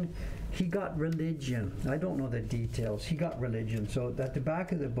 and then he got religion. I don't know the details. He got religion. So at the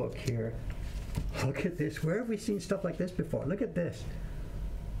back of the book here, look at this. Where have we seen stuff like this before? Look at this.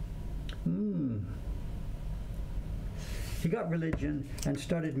 He got religion and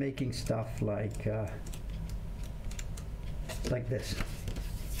started making stuff like this.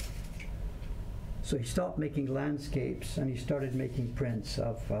 So he stopped making landscapes and he started making prints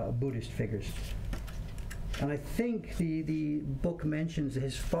of Buddhist figures. And I think the book mentions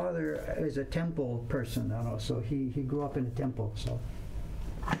his father is a temple person, I don't know, so he grew up in a temple. So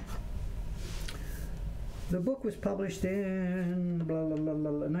the book was published in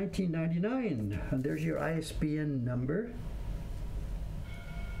 1999, and there's your ISBN number.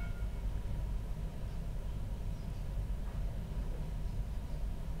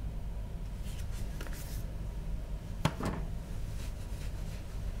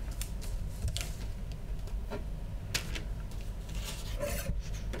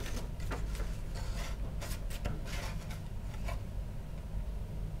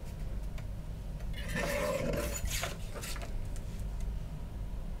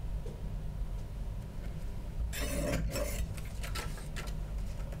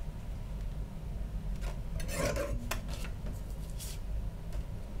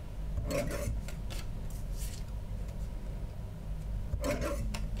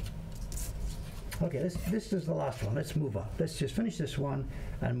 Okay, this is the last one. Let's move on. Let's just finish this one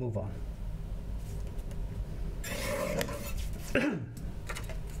and move on.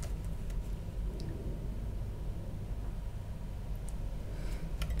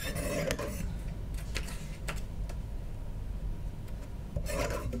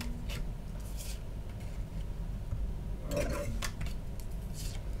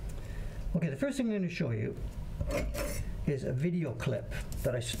 Okay, the first thing I'm going to show you is a video clip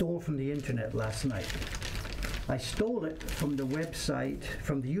that I stole from the internet last night. I stole it from the website,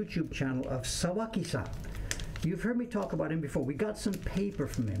 from the YouTube channel of Sawaki-san. You've heard me talk about him before. We got some paper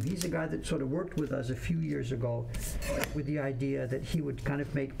from him. He's a guy that sort of worked with us a few years ago with the idea that he would kind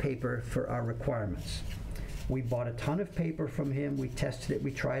of make paper for our requirements. We bought a ton of paper from him. We tested it.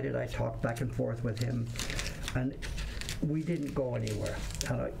 We tried it. I talked back and forth with him. And we didn't go anywhere.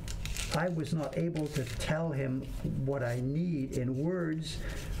 And I was not able to tell him what I need in words.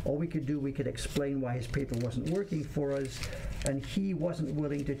 All we could do, we could explain why his paper wasn't working for us, and he wasn't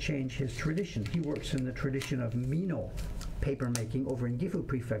willing to change his tradition. He works in the tradition of Mino paper making over in Gifu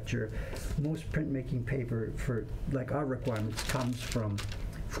Prefecture. Most printmaking paper for like our requirements comes from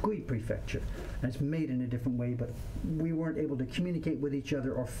Fukui Prefecture, and it's made in a different way, but we weren't able to communicate with each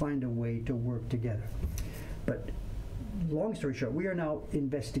other or find a way to work together. But long story short, we are now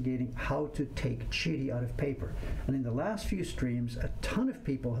investigating how to take chiri out of paper. And in the last few streams, a ton of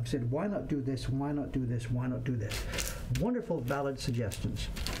people have said, why not do this, why not do this, why not do this? Wonderful, valid suggestions.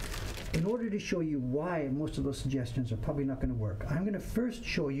 In order to show you why most of those suggestions are probably not going to work, I'm going to first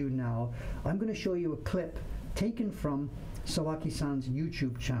show you now, I'm going to show you a clip taken from Sawaki-san's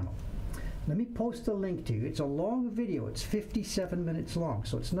YouTube channel. Let me post a link to you. It's a long video. It's 57 minutes long,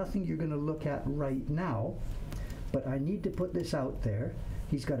 so it's nothing you're going to look at right now. But I need to put this out there.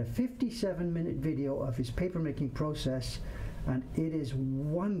 He's got a 57-minute video of his papermaking process, and it is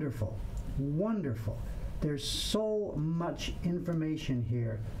wonderful, wonderful. There's so much information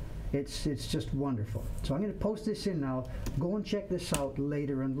here. It's just wonderful. So I'm going to post this in now. Go and check this out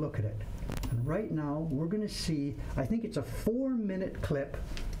later and look at it. And right now, we're going to see, I think it's a 4-minute clip,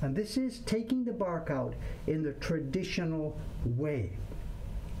 and this is taking the bark out in the traditional way.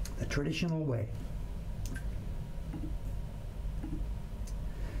 The traditional way.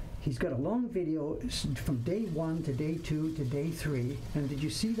 He's got a long video from day 1 to day 2 to day 3. And did you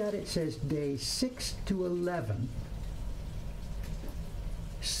see that? It says day 6 to 11.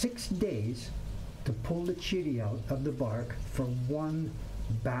 6 days to pull the chiri out of the bark for one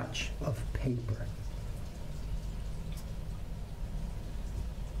batch of paper.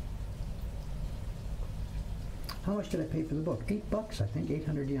 How much did I pay for the book? $8, I think,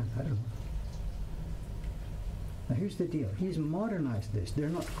 800 yen. I don't know. Now here's the deal. He's modernized this. They're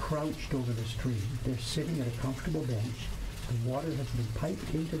not crouched over the stream. They're sitting at a comfortable bench. The water has been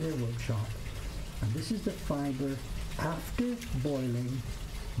piped into their workshop. And this is the fiber after boiling,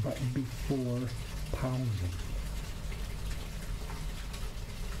 but before pounding.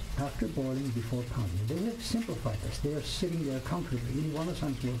 After boiling, before pounding. They have simplified this. They are sitting there comfortably. In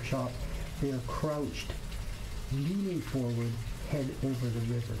Wano-san's workshop, they are crouched, leaning forward, head over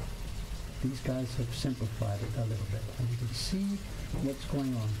the river. These guys have simplified it a little bit, and you can see what's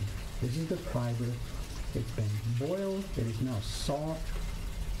going on here. This is the fiber. It's been boiled. It is now soft,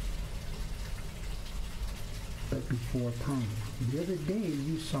 but before pounding. The other day,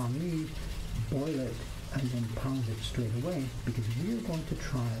 you saw me boil it and then pound it straight away, because we're going to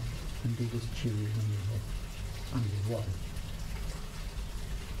try and do this chiri removal underwater.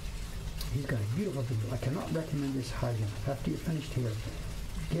 He's got a beautiful video. I cannot recommend this highly enough. After you're finished here,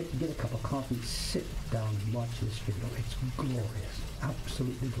 get a cup of coffee, sit down and watch this video. It's glorious,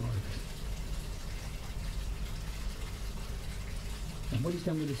 absolutely glorious. And what he's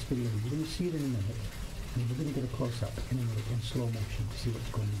done with this video, you're going to see it in a minute, and we're going to get a close-up in a minute in slow motion to see what's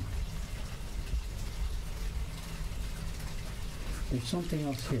going on. There's something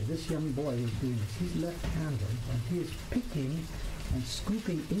else here. This young boy is doing this. He's left-handed, and he is picking and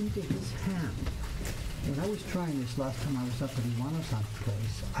scooping into his hand. When I was trying this last time I was up at Iwano-san's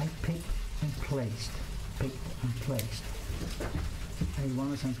place, I picked and placed, And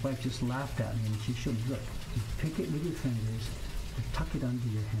Iwano-san's wife just laughed at me, and she showed me, look, you pick it with your fingers and tuck it under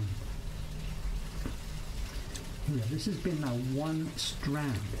your hand. Here, this has been now one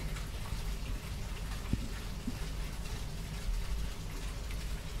strand.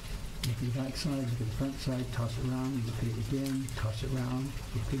 Look at the back side, look at the front side, toss it around, look at it again, toss it around,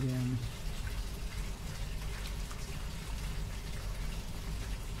 look again.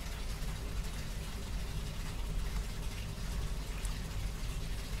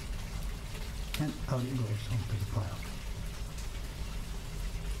 And out it goes onto the pile.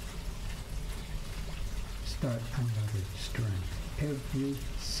 start another strand. Every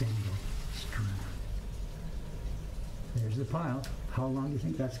single strand. There's the pile. How long do you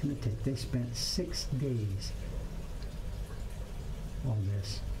think that's going to take? They spent 6 days on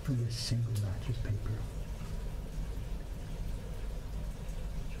this for this single batch of paper.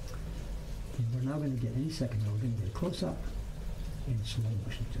 And we're now going to get, any second now, we're going to get a close-up in slow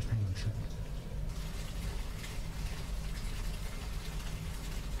motion. Just hang on a second.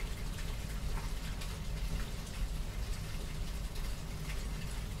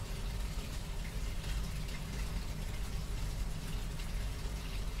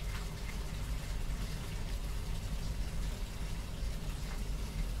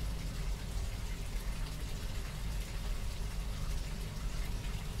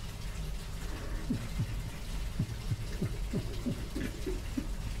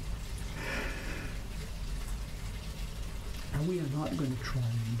 We are not going to try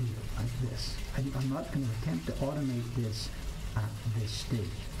and do it like this. I'm not going to attempt to automate this at this stage.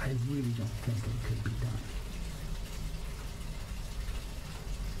 I really don't think it could be done.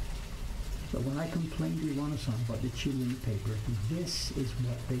 But when I complained to Iwana-san about the chili in the paper, this is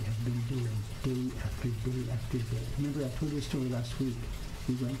what they have been doing day after day after day. Remember I told you a story last week.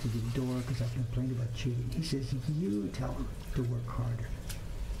 We went to the door because I complained about chili. He says, you tell them to work harder.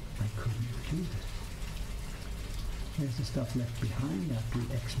 I couldn't do this. There's the stuff left behind after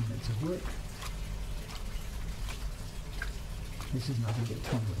X minutes of work. This is not going to get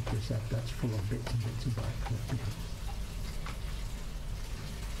thrown away because that's full of bits and bits of bark left behind.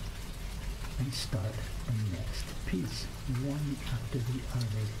 And start the next piece, one after the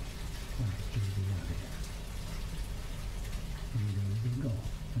other, after the other. And there we go.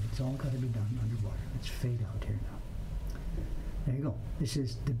 And it's all got to be done underwater. Let's fade out here now. There you go. This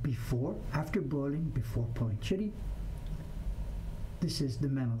is the before, after boiling, before pulling chili. This is the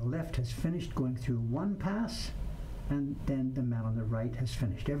man on the left has finished going through one pass, and then the man on the right has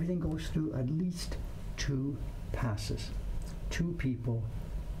finished. Everything goes through at least 2 passes. 2 people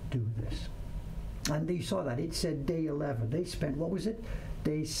do this. And you saw that. It said day 11. They spent, what was it?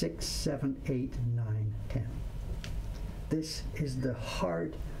 Day 6, 7, 8, 9, 10. This is the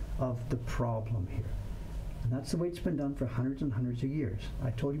heart of the problem here. And that's the way it's been done for hundreds and hundreds of years. I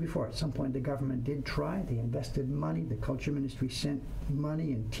told you before, at some point the government did try. They invested money. The culture ministry sent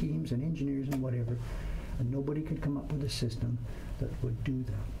money and teams and engineers and whatever. And nobody could come up with a system that would do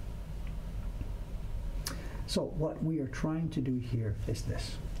that. So what we are trying to do here is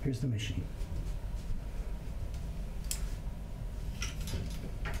this. Here's the machine.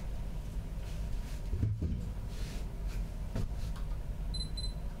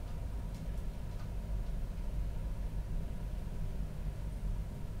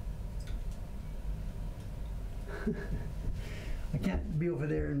 I can't be over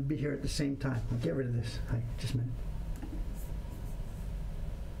there and be here at the same time. I'll get rid of this. Hi, just a minute.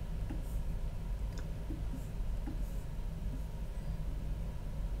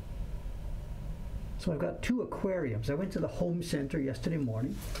 So I've got 2 aquariums. I went to the home center yesterday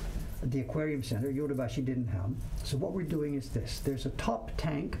morning. The aquarium center, Yodobashi didn't have them. So what we're doing is this. There's a top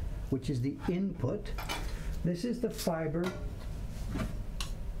tank, which is the input. This is the fiber.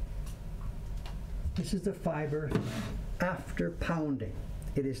 This is the fiber after pounding.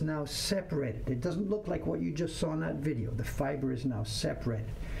 It is now separated. It doesn't look like what you just saw in that video. The fiber is now separated.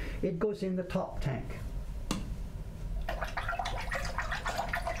 It goes in the top tank.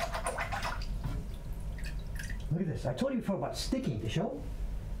 Look at this. I told you before about sticking, to show.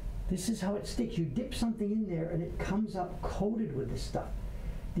 This is how it sticks. You dip something in there and it comes up coated with this stuff.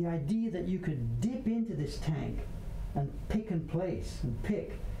 The idea that you could dip into this tank and pick and place and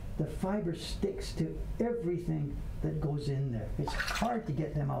pick, the fiber sticks to everything that goes in there. It's hard to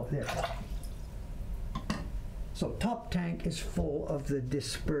get them out there. So top tank is full of the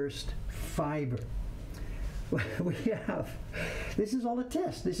dispersed fiber. We have, this is all a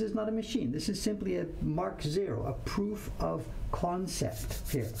test. This is not a machine. This is simply a Mark 0, a proof of concept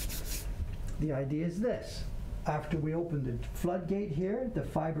here. The idea is this. After we open the floodgate here, the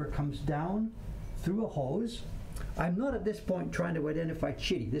fiber comes down through a hose. I'm not at this point trying to identify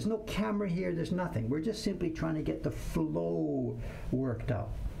chili. There's no camera here, there's nothing. We're just simply trying to get the flow worked out.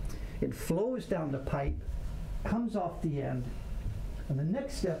 It flows down the pipe, comes off the end, and the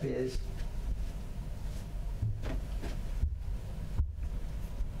next step is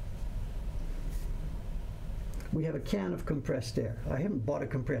we have a can of compressed air. I haven't bought a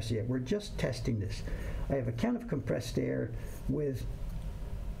compressor yet. We're just testing this. I have a can of compressed air with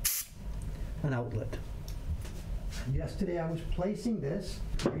an outlet. Yesterday I was placing this,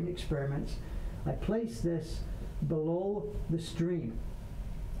 during experiments, I placed this below the stream.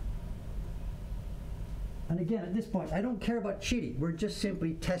 And again, at this point, I don't care about chitty. We're just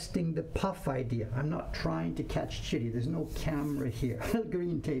simply testing the puff idea. I'm not trying to catch chitty. There's no camera here.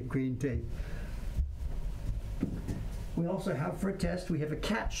 Green tape, green tape. We also have, for a test, we have a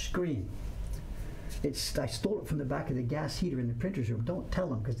catch screen. I stole it from the back of the gas heater in the printer's room. Don't tell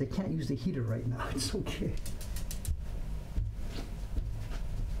them, because they can't use the heater right now. It's okay.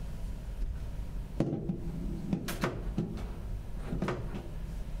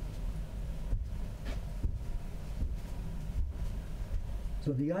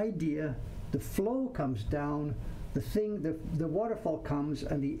 So the idea, the flow comes down, the waterfall comes,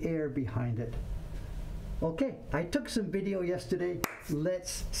 and the air behind it. Okay, I took some video yesterday.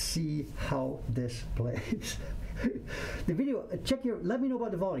 Let's see how this plays. The video, let me know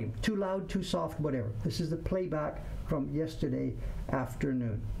about the volume. Too loud, too soft, whatever. This is the playback from yesterday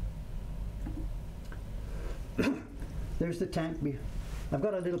afternoon. There's the tank. I've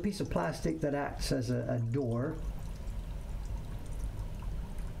got a little piece of plastic that acts as a door.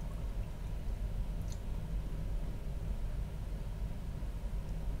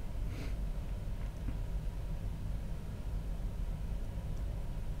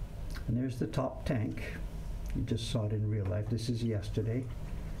 And there's the top tank. You just saw it in real life. This is yesterday.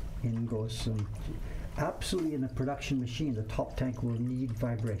 In goes some, absolutely in a production machine, the top tank will need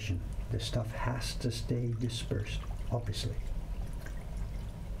vibration. This stuff has to stay dispersed, obviously.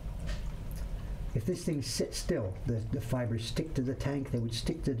 If this thing sits still, the fibers stick to the tank, they would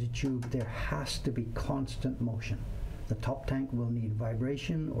stick to the tube. There has to be constant motion. The top tank will need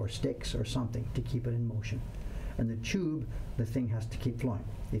vibration or sticks or something to keep it in motion. And the tube, the thing has to keep flowing.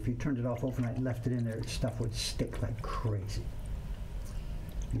 If you turned it off overnight and left it in there, stuff would stick like crazy.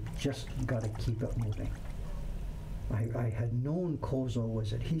 You've just got to keep it moving. I had known Kozo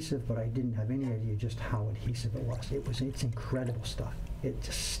was adhesive, but I didn't have any idea just how adhesive it was. It's incredible stuff. It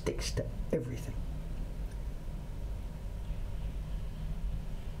just sticks to everything.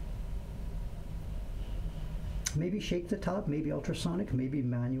 Maybe shake the top, maybe ultrasonic, maybe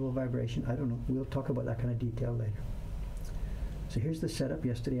manual vibration. I don't know. We'll talk about that kind of detail later. So here's the setup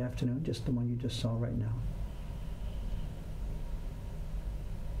yesterday afternoon, just the one you just saw right now.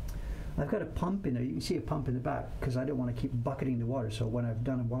 I've got a pump in there. You can see a pump in the back because I don't want to keep bucketing the water. So when I've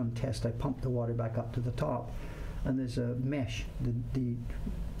done one test, I pump the water back up to the top. And there's a mesh. The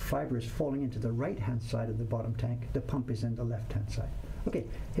fiber is falling into the right-hand side of the bottom tank. The pump is in the left-hand side. Okay,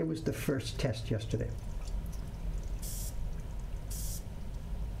 here was the first test yesterday.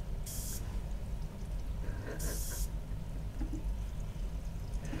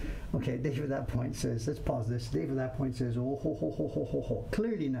 Okay, Dave at that point says, let's pause this. Dave at that point says, oh, ho, ho, ho, ho, ho, ho.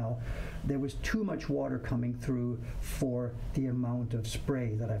 Clearly now, there was too much water coming through for the amount of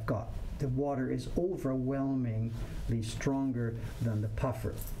spray that I've got. The water is overwhelmingly stronger than the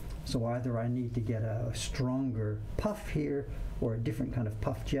puffer. So either I need to get a stronger puff here, or a different kind of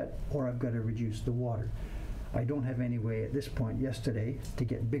puff jet, or I've got to reduce the water. I don't have any way at this point yesterday to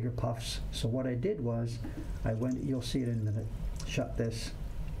get bigger puffs. So what I did was, I went, you'll see it in a minute, shut this.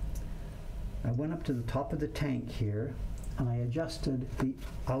 I went up to the top of the tank here, and I adjusted the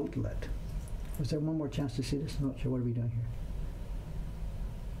outlet. Was there one more chance to see this? I'm not sure. What are we doing here?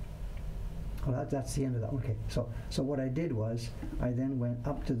 Oh, that's the end of that. Okay, so what I did was, I then went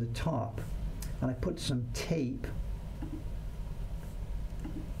up to the top, and I put some tape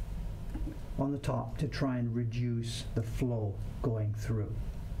on the top to try and reduce the flow going through,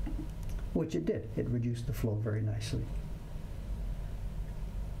 which it did. It reduced the flow very nicely.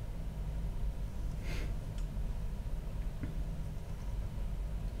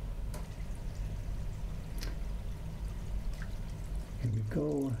 Here we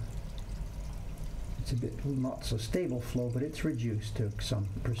go. It's a bit not so stable flow, but it's reduced to some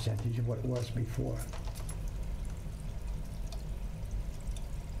percentage of what it was before.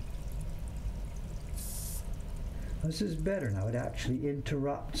 This is better now. It actually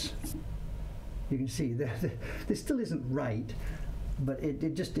interrupts. You can see this still isn't right, but it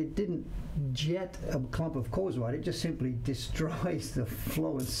didn't jet a clump of Kozo out. It just simply destroys the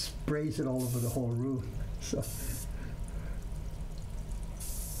flow and sprays it all over the whole room. So.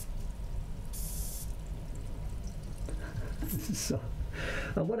 So,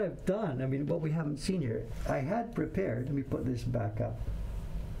 what I've done, I mean, what we haven't seen here, I had prepared, let me put this back up.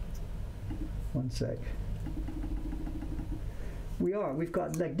 One sec. We've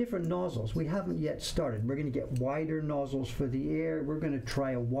got like different nozzles. We haven't yet started. We're going to get wider nozzles for the air. We're going to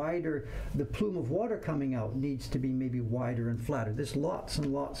try a wider, the plume of water coming out needs to be maybe wider and flatter. There's lots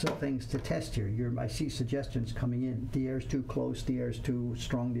and lots of things to test here. I see suggestions coming in. The air's too close, the air's too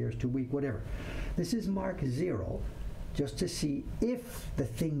strong, the air's too weak, whatever. This is Mark 0. Just to see if the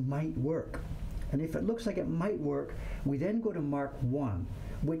thing might work. And if it looks like it might work, we then go to Mark 1,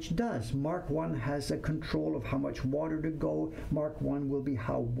 which does. Mark 1 has a control of how much water to go. Mark 1 will be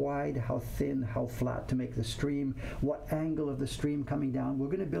how wide, how thin, how flat to make the stream, what angle of the stream coming down. We're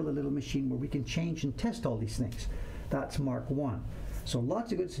going to build a little machine where we can change and test all these things. That's Mark 1. So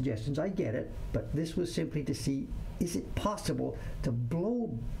lots of good suggestions, I get it, but this was simply to see, is it possible to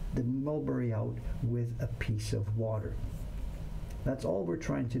blow the mulberry out with a piece of water? That's all we're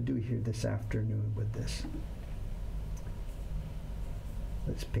trying to do here this afternoon with this.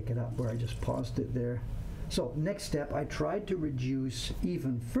 Let's pick it up where I just paused it there. So next step, I tried to reduce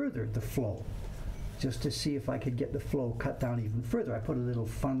even further the flow, just to see if I could get the flow cut down even further. I put a little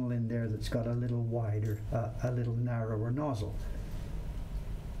funnel in there that's got a little wider, a little narrower nozzle.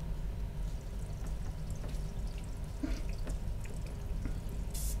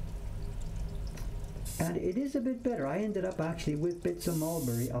 And it is a bit better. I ended up actually with bits of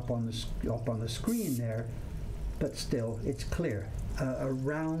mulberry up on the screen there, but still it's clear. A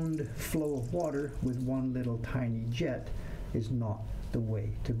round flow of water with one little tiny jet is not the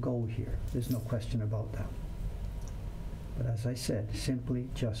way to go here. There's no question about that. But as I said, simply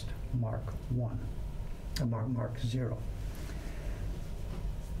just Mark 1, Mark 0.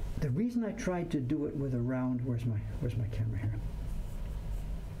 The reason I tried to do it with a round, where's my camera here?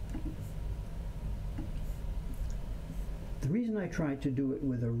 The reason I tried to do it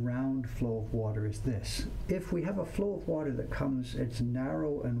with a round flow of water is this. If we have a flow of water that comes, it's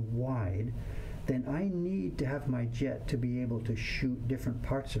narrow and wide, then I need to have my jet to be able to shoot different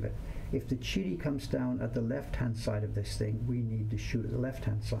parts of it. If the chili comes down at the left-hand side of this thing, we need to shoot at the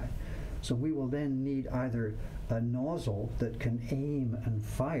left-hand side. So we will then need either a nozzle that can aim and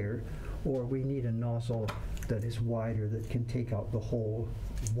fire, or we need a nozzle that is wider that can take out the whole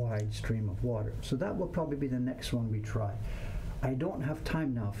wide stream of water. So that will probably be the next one we try. I don't have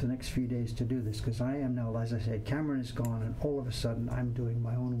time now for the next few days to do this because I am now, as I said, Cameron is gone, and all of a sudden I'm doing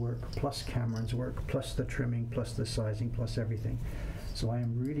my own work plus Cameron's work plus the trimming plus the sizing plus everything. So I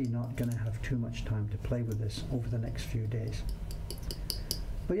am really not going to have too much time to play with this over the next few days.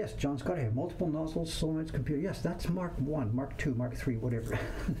 But yes, John's got it here. Multiple nozzles, solenoids, computer. Yes, that's Mark 1, Mark 2, Mark 3, whatever.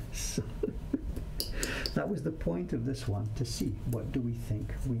 So that was the point of this one, to see what do we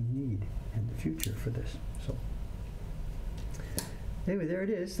think we need in the future for this. So anyway, there it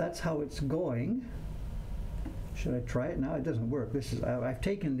is. That's how it's going. Should I try it now? It doesn't work. This is I've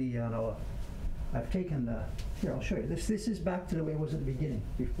taken the here, I'll show you. This is back to the way it was at the beginning,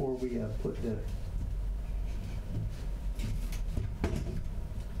 before we put the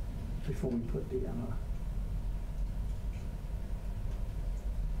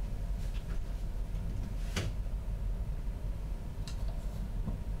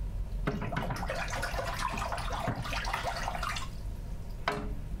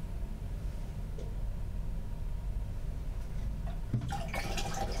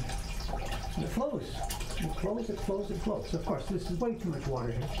It flows. It flows, it flows, it flows. Of course, this is way too much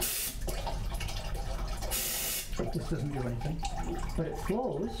water here. But this doesn't do anything. But it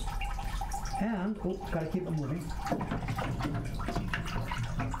flows, and, oh, gotta keep it moving.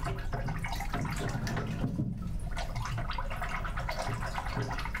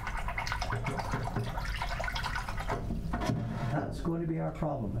 That's going to be our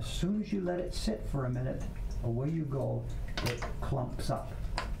problem. As soon as you let it sit for a minute, away you go, it clumps up.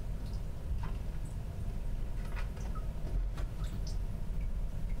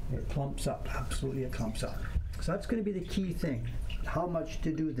 It clumps up, absolutely it clumps up. So that's going to be the key thing, how much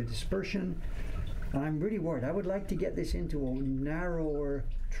to do the dispersion. And I'm really worried. I would like to get this into a narrower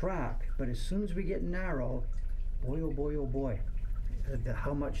track, but as soon as we get narrow, boy, oh boy, oh boy,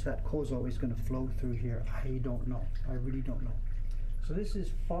 how much that kozo is going to flow through here, I don't know. I really don't know. So this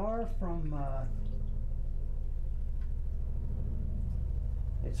is far from,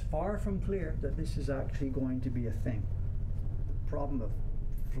 it's far from clear that this is actually going to be a thing. The problem of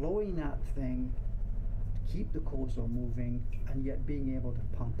flowing that thing, keep the kozo moving, and yet being able to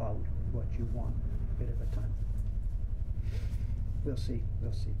pump out what you want a bit at a time. We'll see,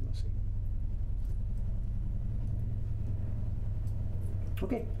 we'll see, we'll see.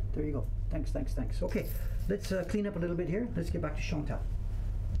 Okay, there you go. Thanks, thanks, thanks. Okay, let's clean up a little bit here. Let's get back to Chantal.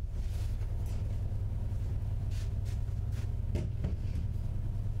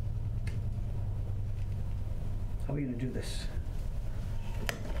 How are we going to do this?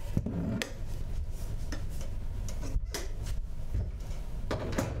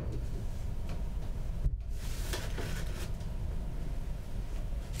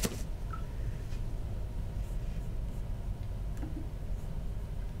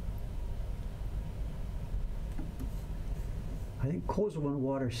 I think kozo in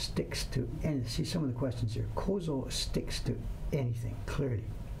water sticks to, and see some of the questions here. Kozo sticks to anything, clearly.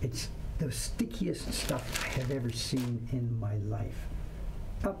 It's the stickiest stuff I have ever seen in my life.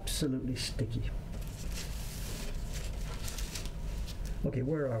 Absolutely sticky. Okay,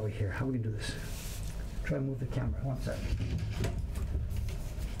 where are we here? How are we going to do this? Try and move the camera. One second.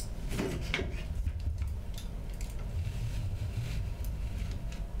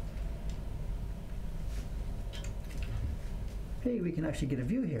 Hey, we can actually get a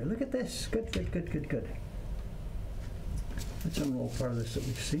view here. Look at this. Good, good, good, good, good. Let's unroll part of this that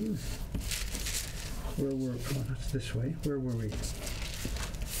we've seen. Where were, oh, that's this way. Where were we?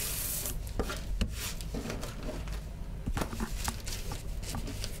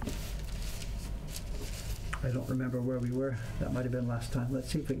 I don't remember where we were. That might have been last time. Let's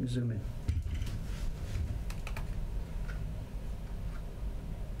see if we can zoom in.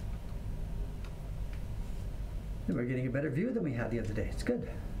 And we're getting a better view than we had the other day. It's good.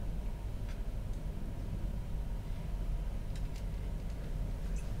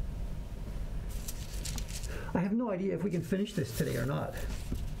 I have no idea if we can finish this today or not.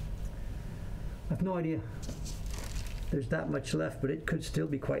 I have no idea. There's that much left, but it could still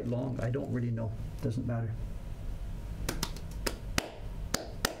be quite long. I don't really know. Doesn't matter.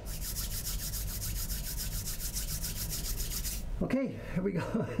 Okay, here we go.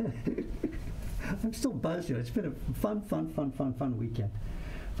 I'm still buzzed here. It's been a fun weekend.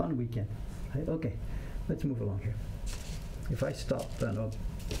 Fun weekend. Okay, let's move along here. If I stop, then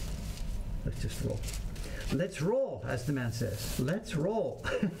let's just roll. Let's roll, as the man says. Let's roll.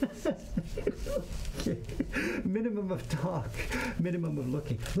 Okay. Minimum of talk, minimum of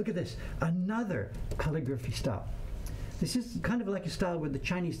looking. Look at this. Another calligraphy style. This is kind of like a style where the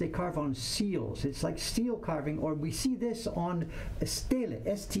Chinese, they carve on seals. It's like steel carving, or we see this on stele,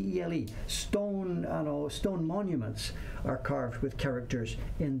 S-T-E-L-E. Stone monuments are carved with characters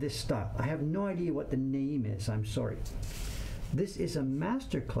in this style. I have no idea what the name is, I'm sorry. This is a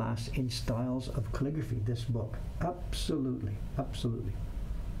master class in styles of calligraphy, this book. Absolutely, absolutely.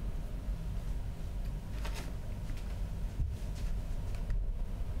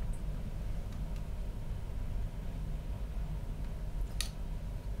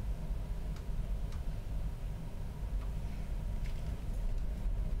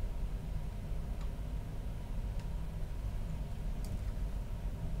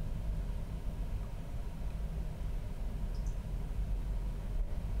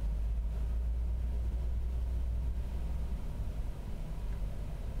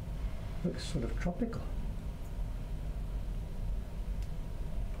 Looks sort of tropical.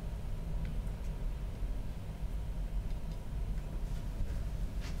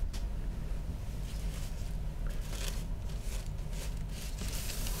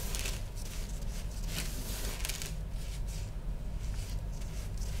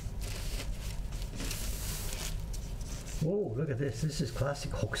 Whoa, look at this. This is classic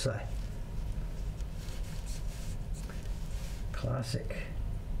hokusai. Classic.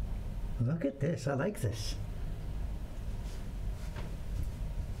 Look at this. I like this.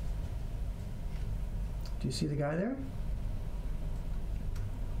 Do you see the guy there?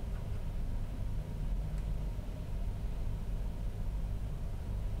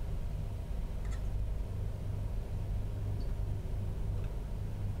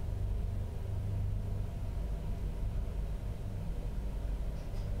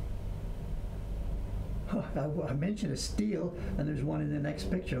 I mentioned a steel, and there's one in the next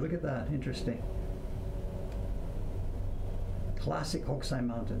picture. Look at that. Interesting. Classic Hokusai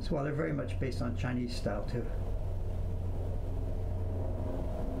mountains. Well, they're very much based on Chinese style, too.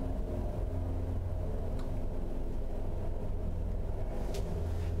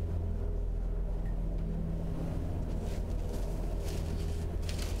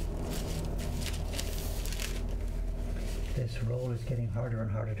 This roll is getting harder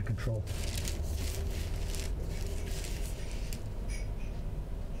and harder to control.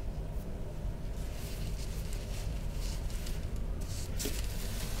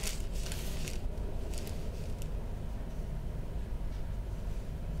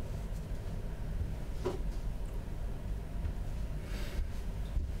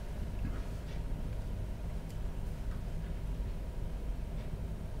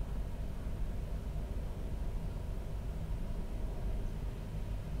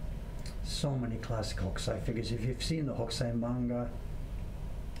 So many classic Hokusai figures. If you've seen the Hokusai manga,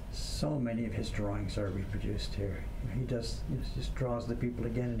 so many of his drawings are reproduced here. He just draws the people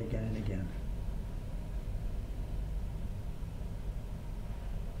again and again and again.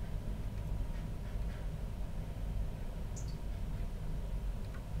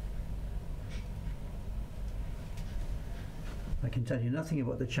 I can tell you nothing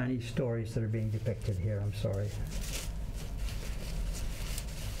about the Chinese stories that are being depicted here, I'm sorry.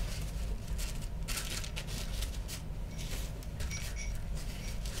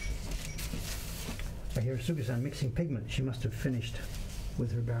 I hear Suga-san mixing pigment. She must have finished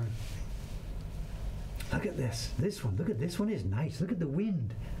with her baron. Look at this. This one. Look at this one is nice. Look at the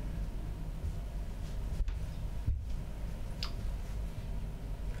wind.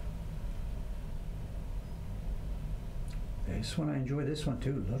 This one, I enjoy this one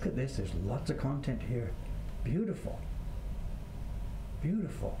too. Look at this. There's lots of content here. Beautiful.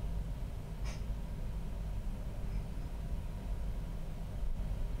 Beautiful.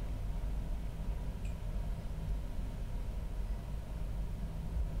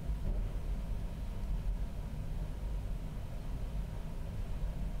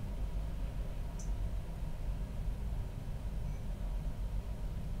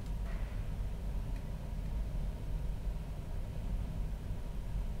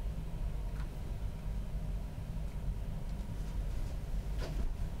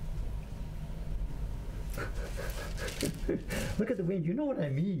 Look at the wind. You know what I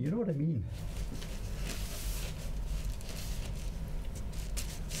mean. You know what I mean.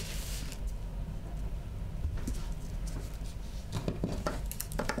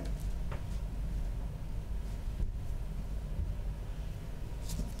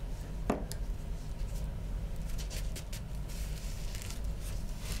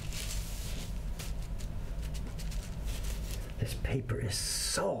 This paper is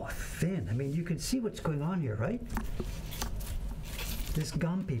so thin. I mean, you can see what's going on here, right? This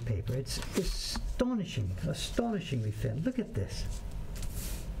Gampi paper, it's astonishing, astonishingly thin. Look at this.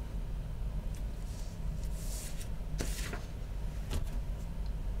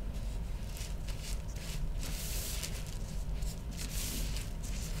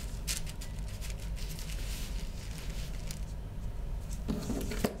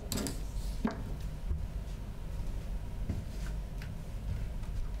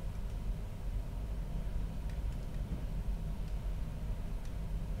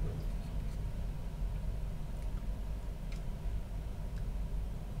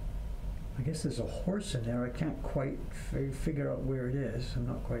 I guess there's a horse in there. I can't quite figure out where it is. I'm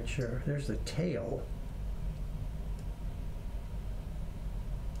not quite sure. There's the tail.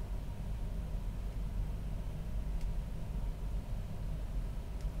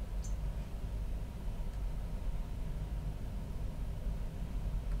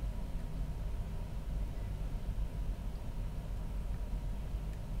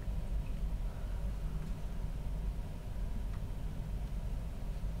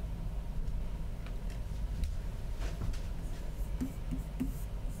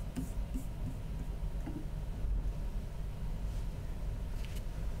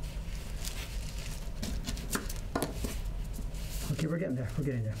 Okay, we're getting there. We're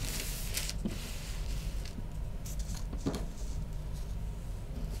getting there.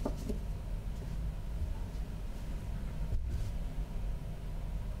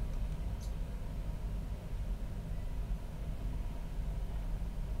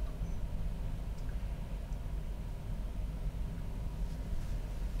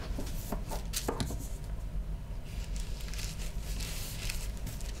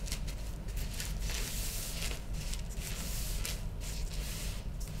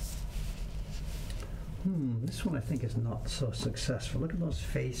 This one I think is not so successful. Look at those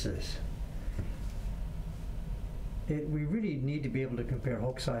faces. We really need to be able to compare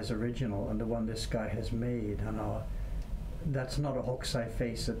Hokusai's original and the one this guy has made. And that's not a Hokusai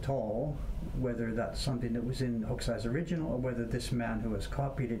face at all, whether that's something that was in Hokusai's original or whether this man who has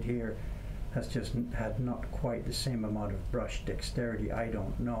copied it here has just had not quite the same amount of brush dexterity. I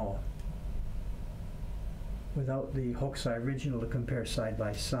don't know. Without the Hokusai original to compare side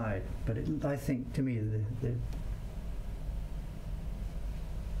by side. But I think, to me, the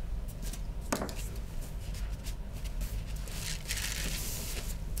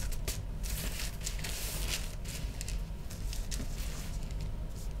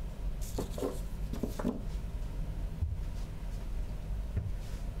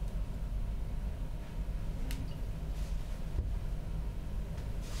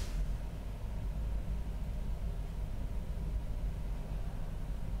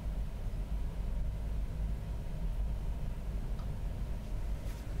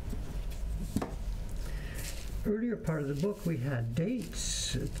earlier part of the book we had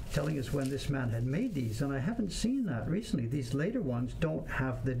dates telling us when this man had made these, and I haven't seen that recently. These later ones don't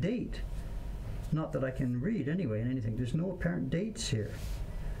have the date. Not that I can read anyway in anything. There's no apparent dates here.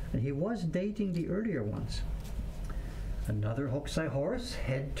 And he was dating the earlier ones. Another Hokusai horse,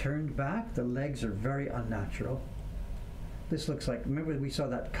 head turned back. The legs are very unnatural. This looks like, remember we saw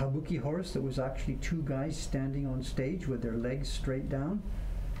that kabuki horse that was actually two guys standing on stage with their legs straight down?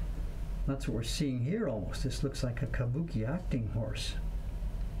 That's what we're seeing here almost. This looks like a kabuki acting horse.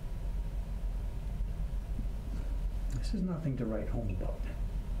 This is nothing to write home about.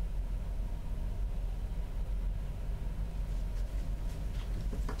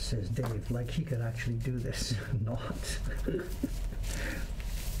 Says Dave, like he could actually do this. Not.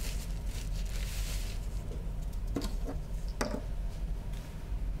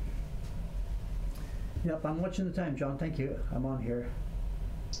 Yep, I'm watching the time, John. Thank you. I'm on here.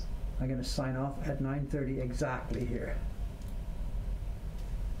 I'm going to sign off at 9:30 exactly here.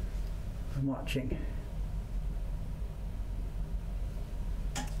 I'm watching.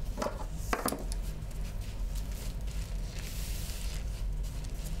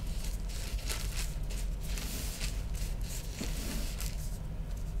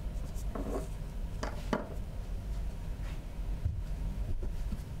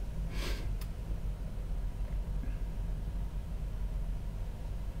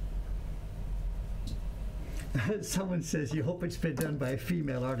 Someone says you hope it's been done by a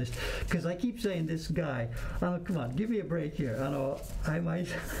female artist, because I keep saying this guy. Oh, come on, give me a break here. I know I might.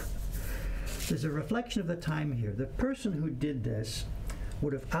 There's a reflection of the time here. The person who did this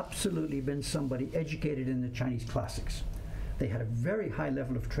would have absolutely been somebody educated in the Chinese classics. They had a very high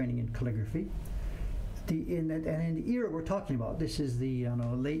level of training in calligraphy. In the era we're talking about, this is the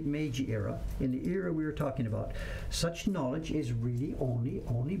late Meiji era. In the era we were talking about, such knowledge is really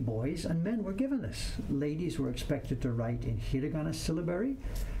only boys and men were given this. Ladies were expected to write in hiragana syllabary.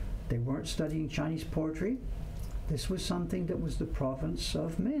 They weren't studying Chinese poetry. This was something that was the province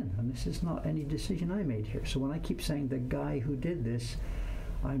of men, and this is not any decision I made here. So when I keep saying the guy who did this,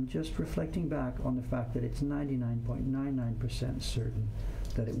 I'm just reflecting back on the fact that it's 99.99% certain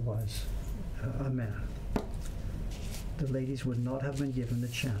that it was a man. The ladies would not have been given the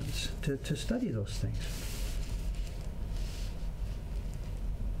chance to study those things.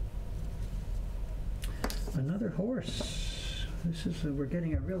 Another horse. This is we're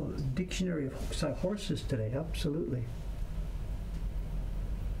getting a real dictionary of horses today. Absolutely.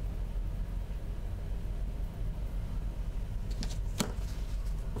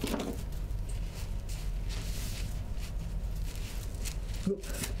 Oop,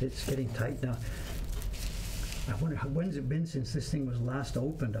 it's getting tight now. I wonder when's it been since this thing was last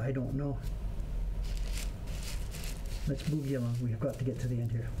opened? I don't know. Let's boogie along. We've got to get to the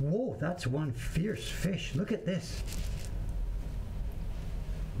end here. Whoa, that's one fierce fish. Look at this.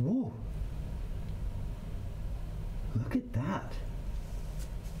 Whoa. Look at that.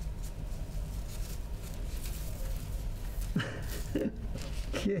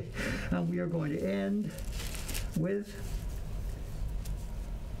 Okay, and we are going to end with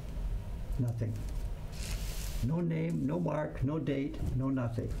nothing. No name, no mark, no date, no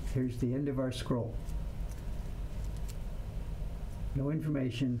nothing. Here's the end of our scroll. No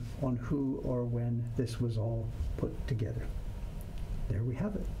information on who or when this was all put together. There we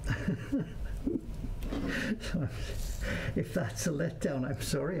have it. So if that's a letdown, I'm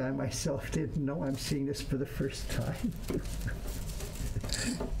sorry. I myself didn't know. I'm seeing this for the first time.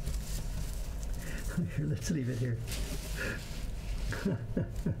 Here, let's leave it here.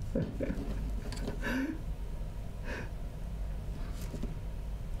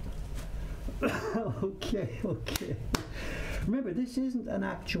 Okay. Remember, this isn't an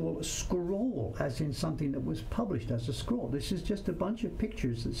actual scroll, as in something that was published as a scroll. This is just a bunch of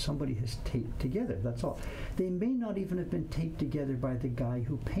pictures that somebody has taped together, that's all. They may not even have been taped together by the guy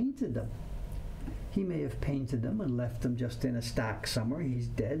who painted them. He may have painted them and left them just in a stack somewhere. He's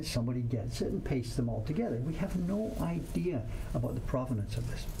dead, somebody gets it and pastes them all together. We have no idea about the provenance of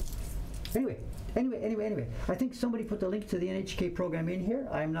this. Anyway, I think somebody put the link to the NHK program in here.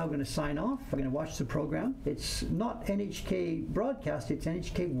 I'm now going to sign off. I'm going to watch the program. It's not NHK broadcast, it's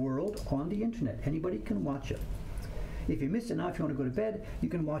NHK World on the internet. Anybody can watch it. If you miss it now, if you want to go to bed, you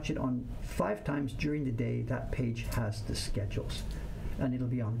can watch it on 5 times during the day. That page has the schedules. And it'll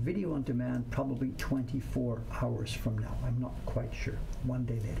be on video on demand probably 24 hours from now. I'm not quite sure. One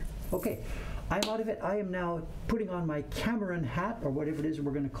day later. Okay. I'm out of it. I am now putting on my Cameron hat, or whatever it is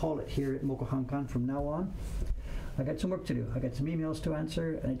we're going to call it here at Mokuhankan from now on. I got some work to do. I got some emails to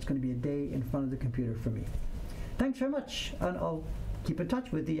answer, and it's going to be a day in front of the computer for me. Thanks very much, and I'll keep in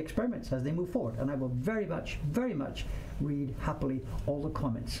touch with the experiments as they move forward, and I will very much read happily all the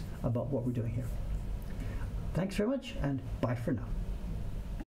comments about what we're doing here. Thanks very much, and bye for now.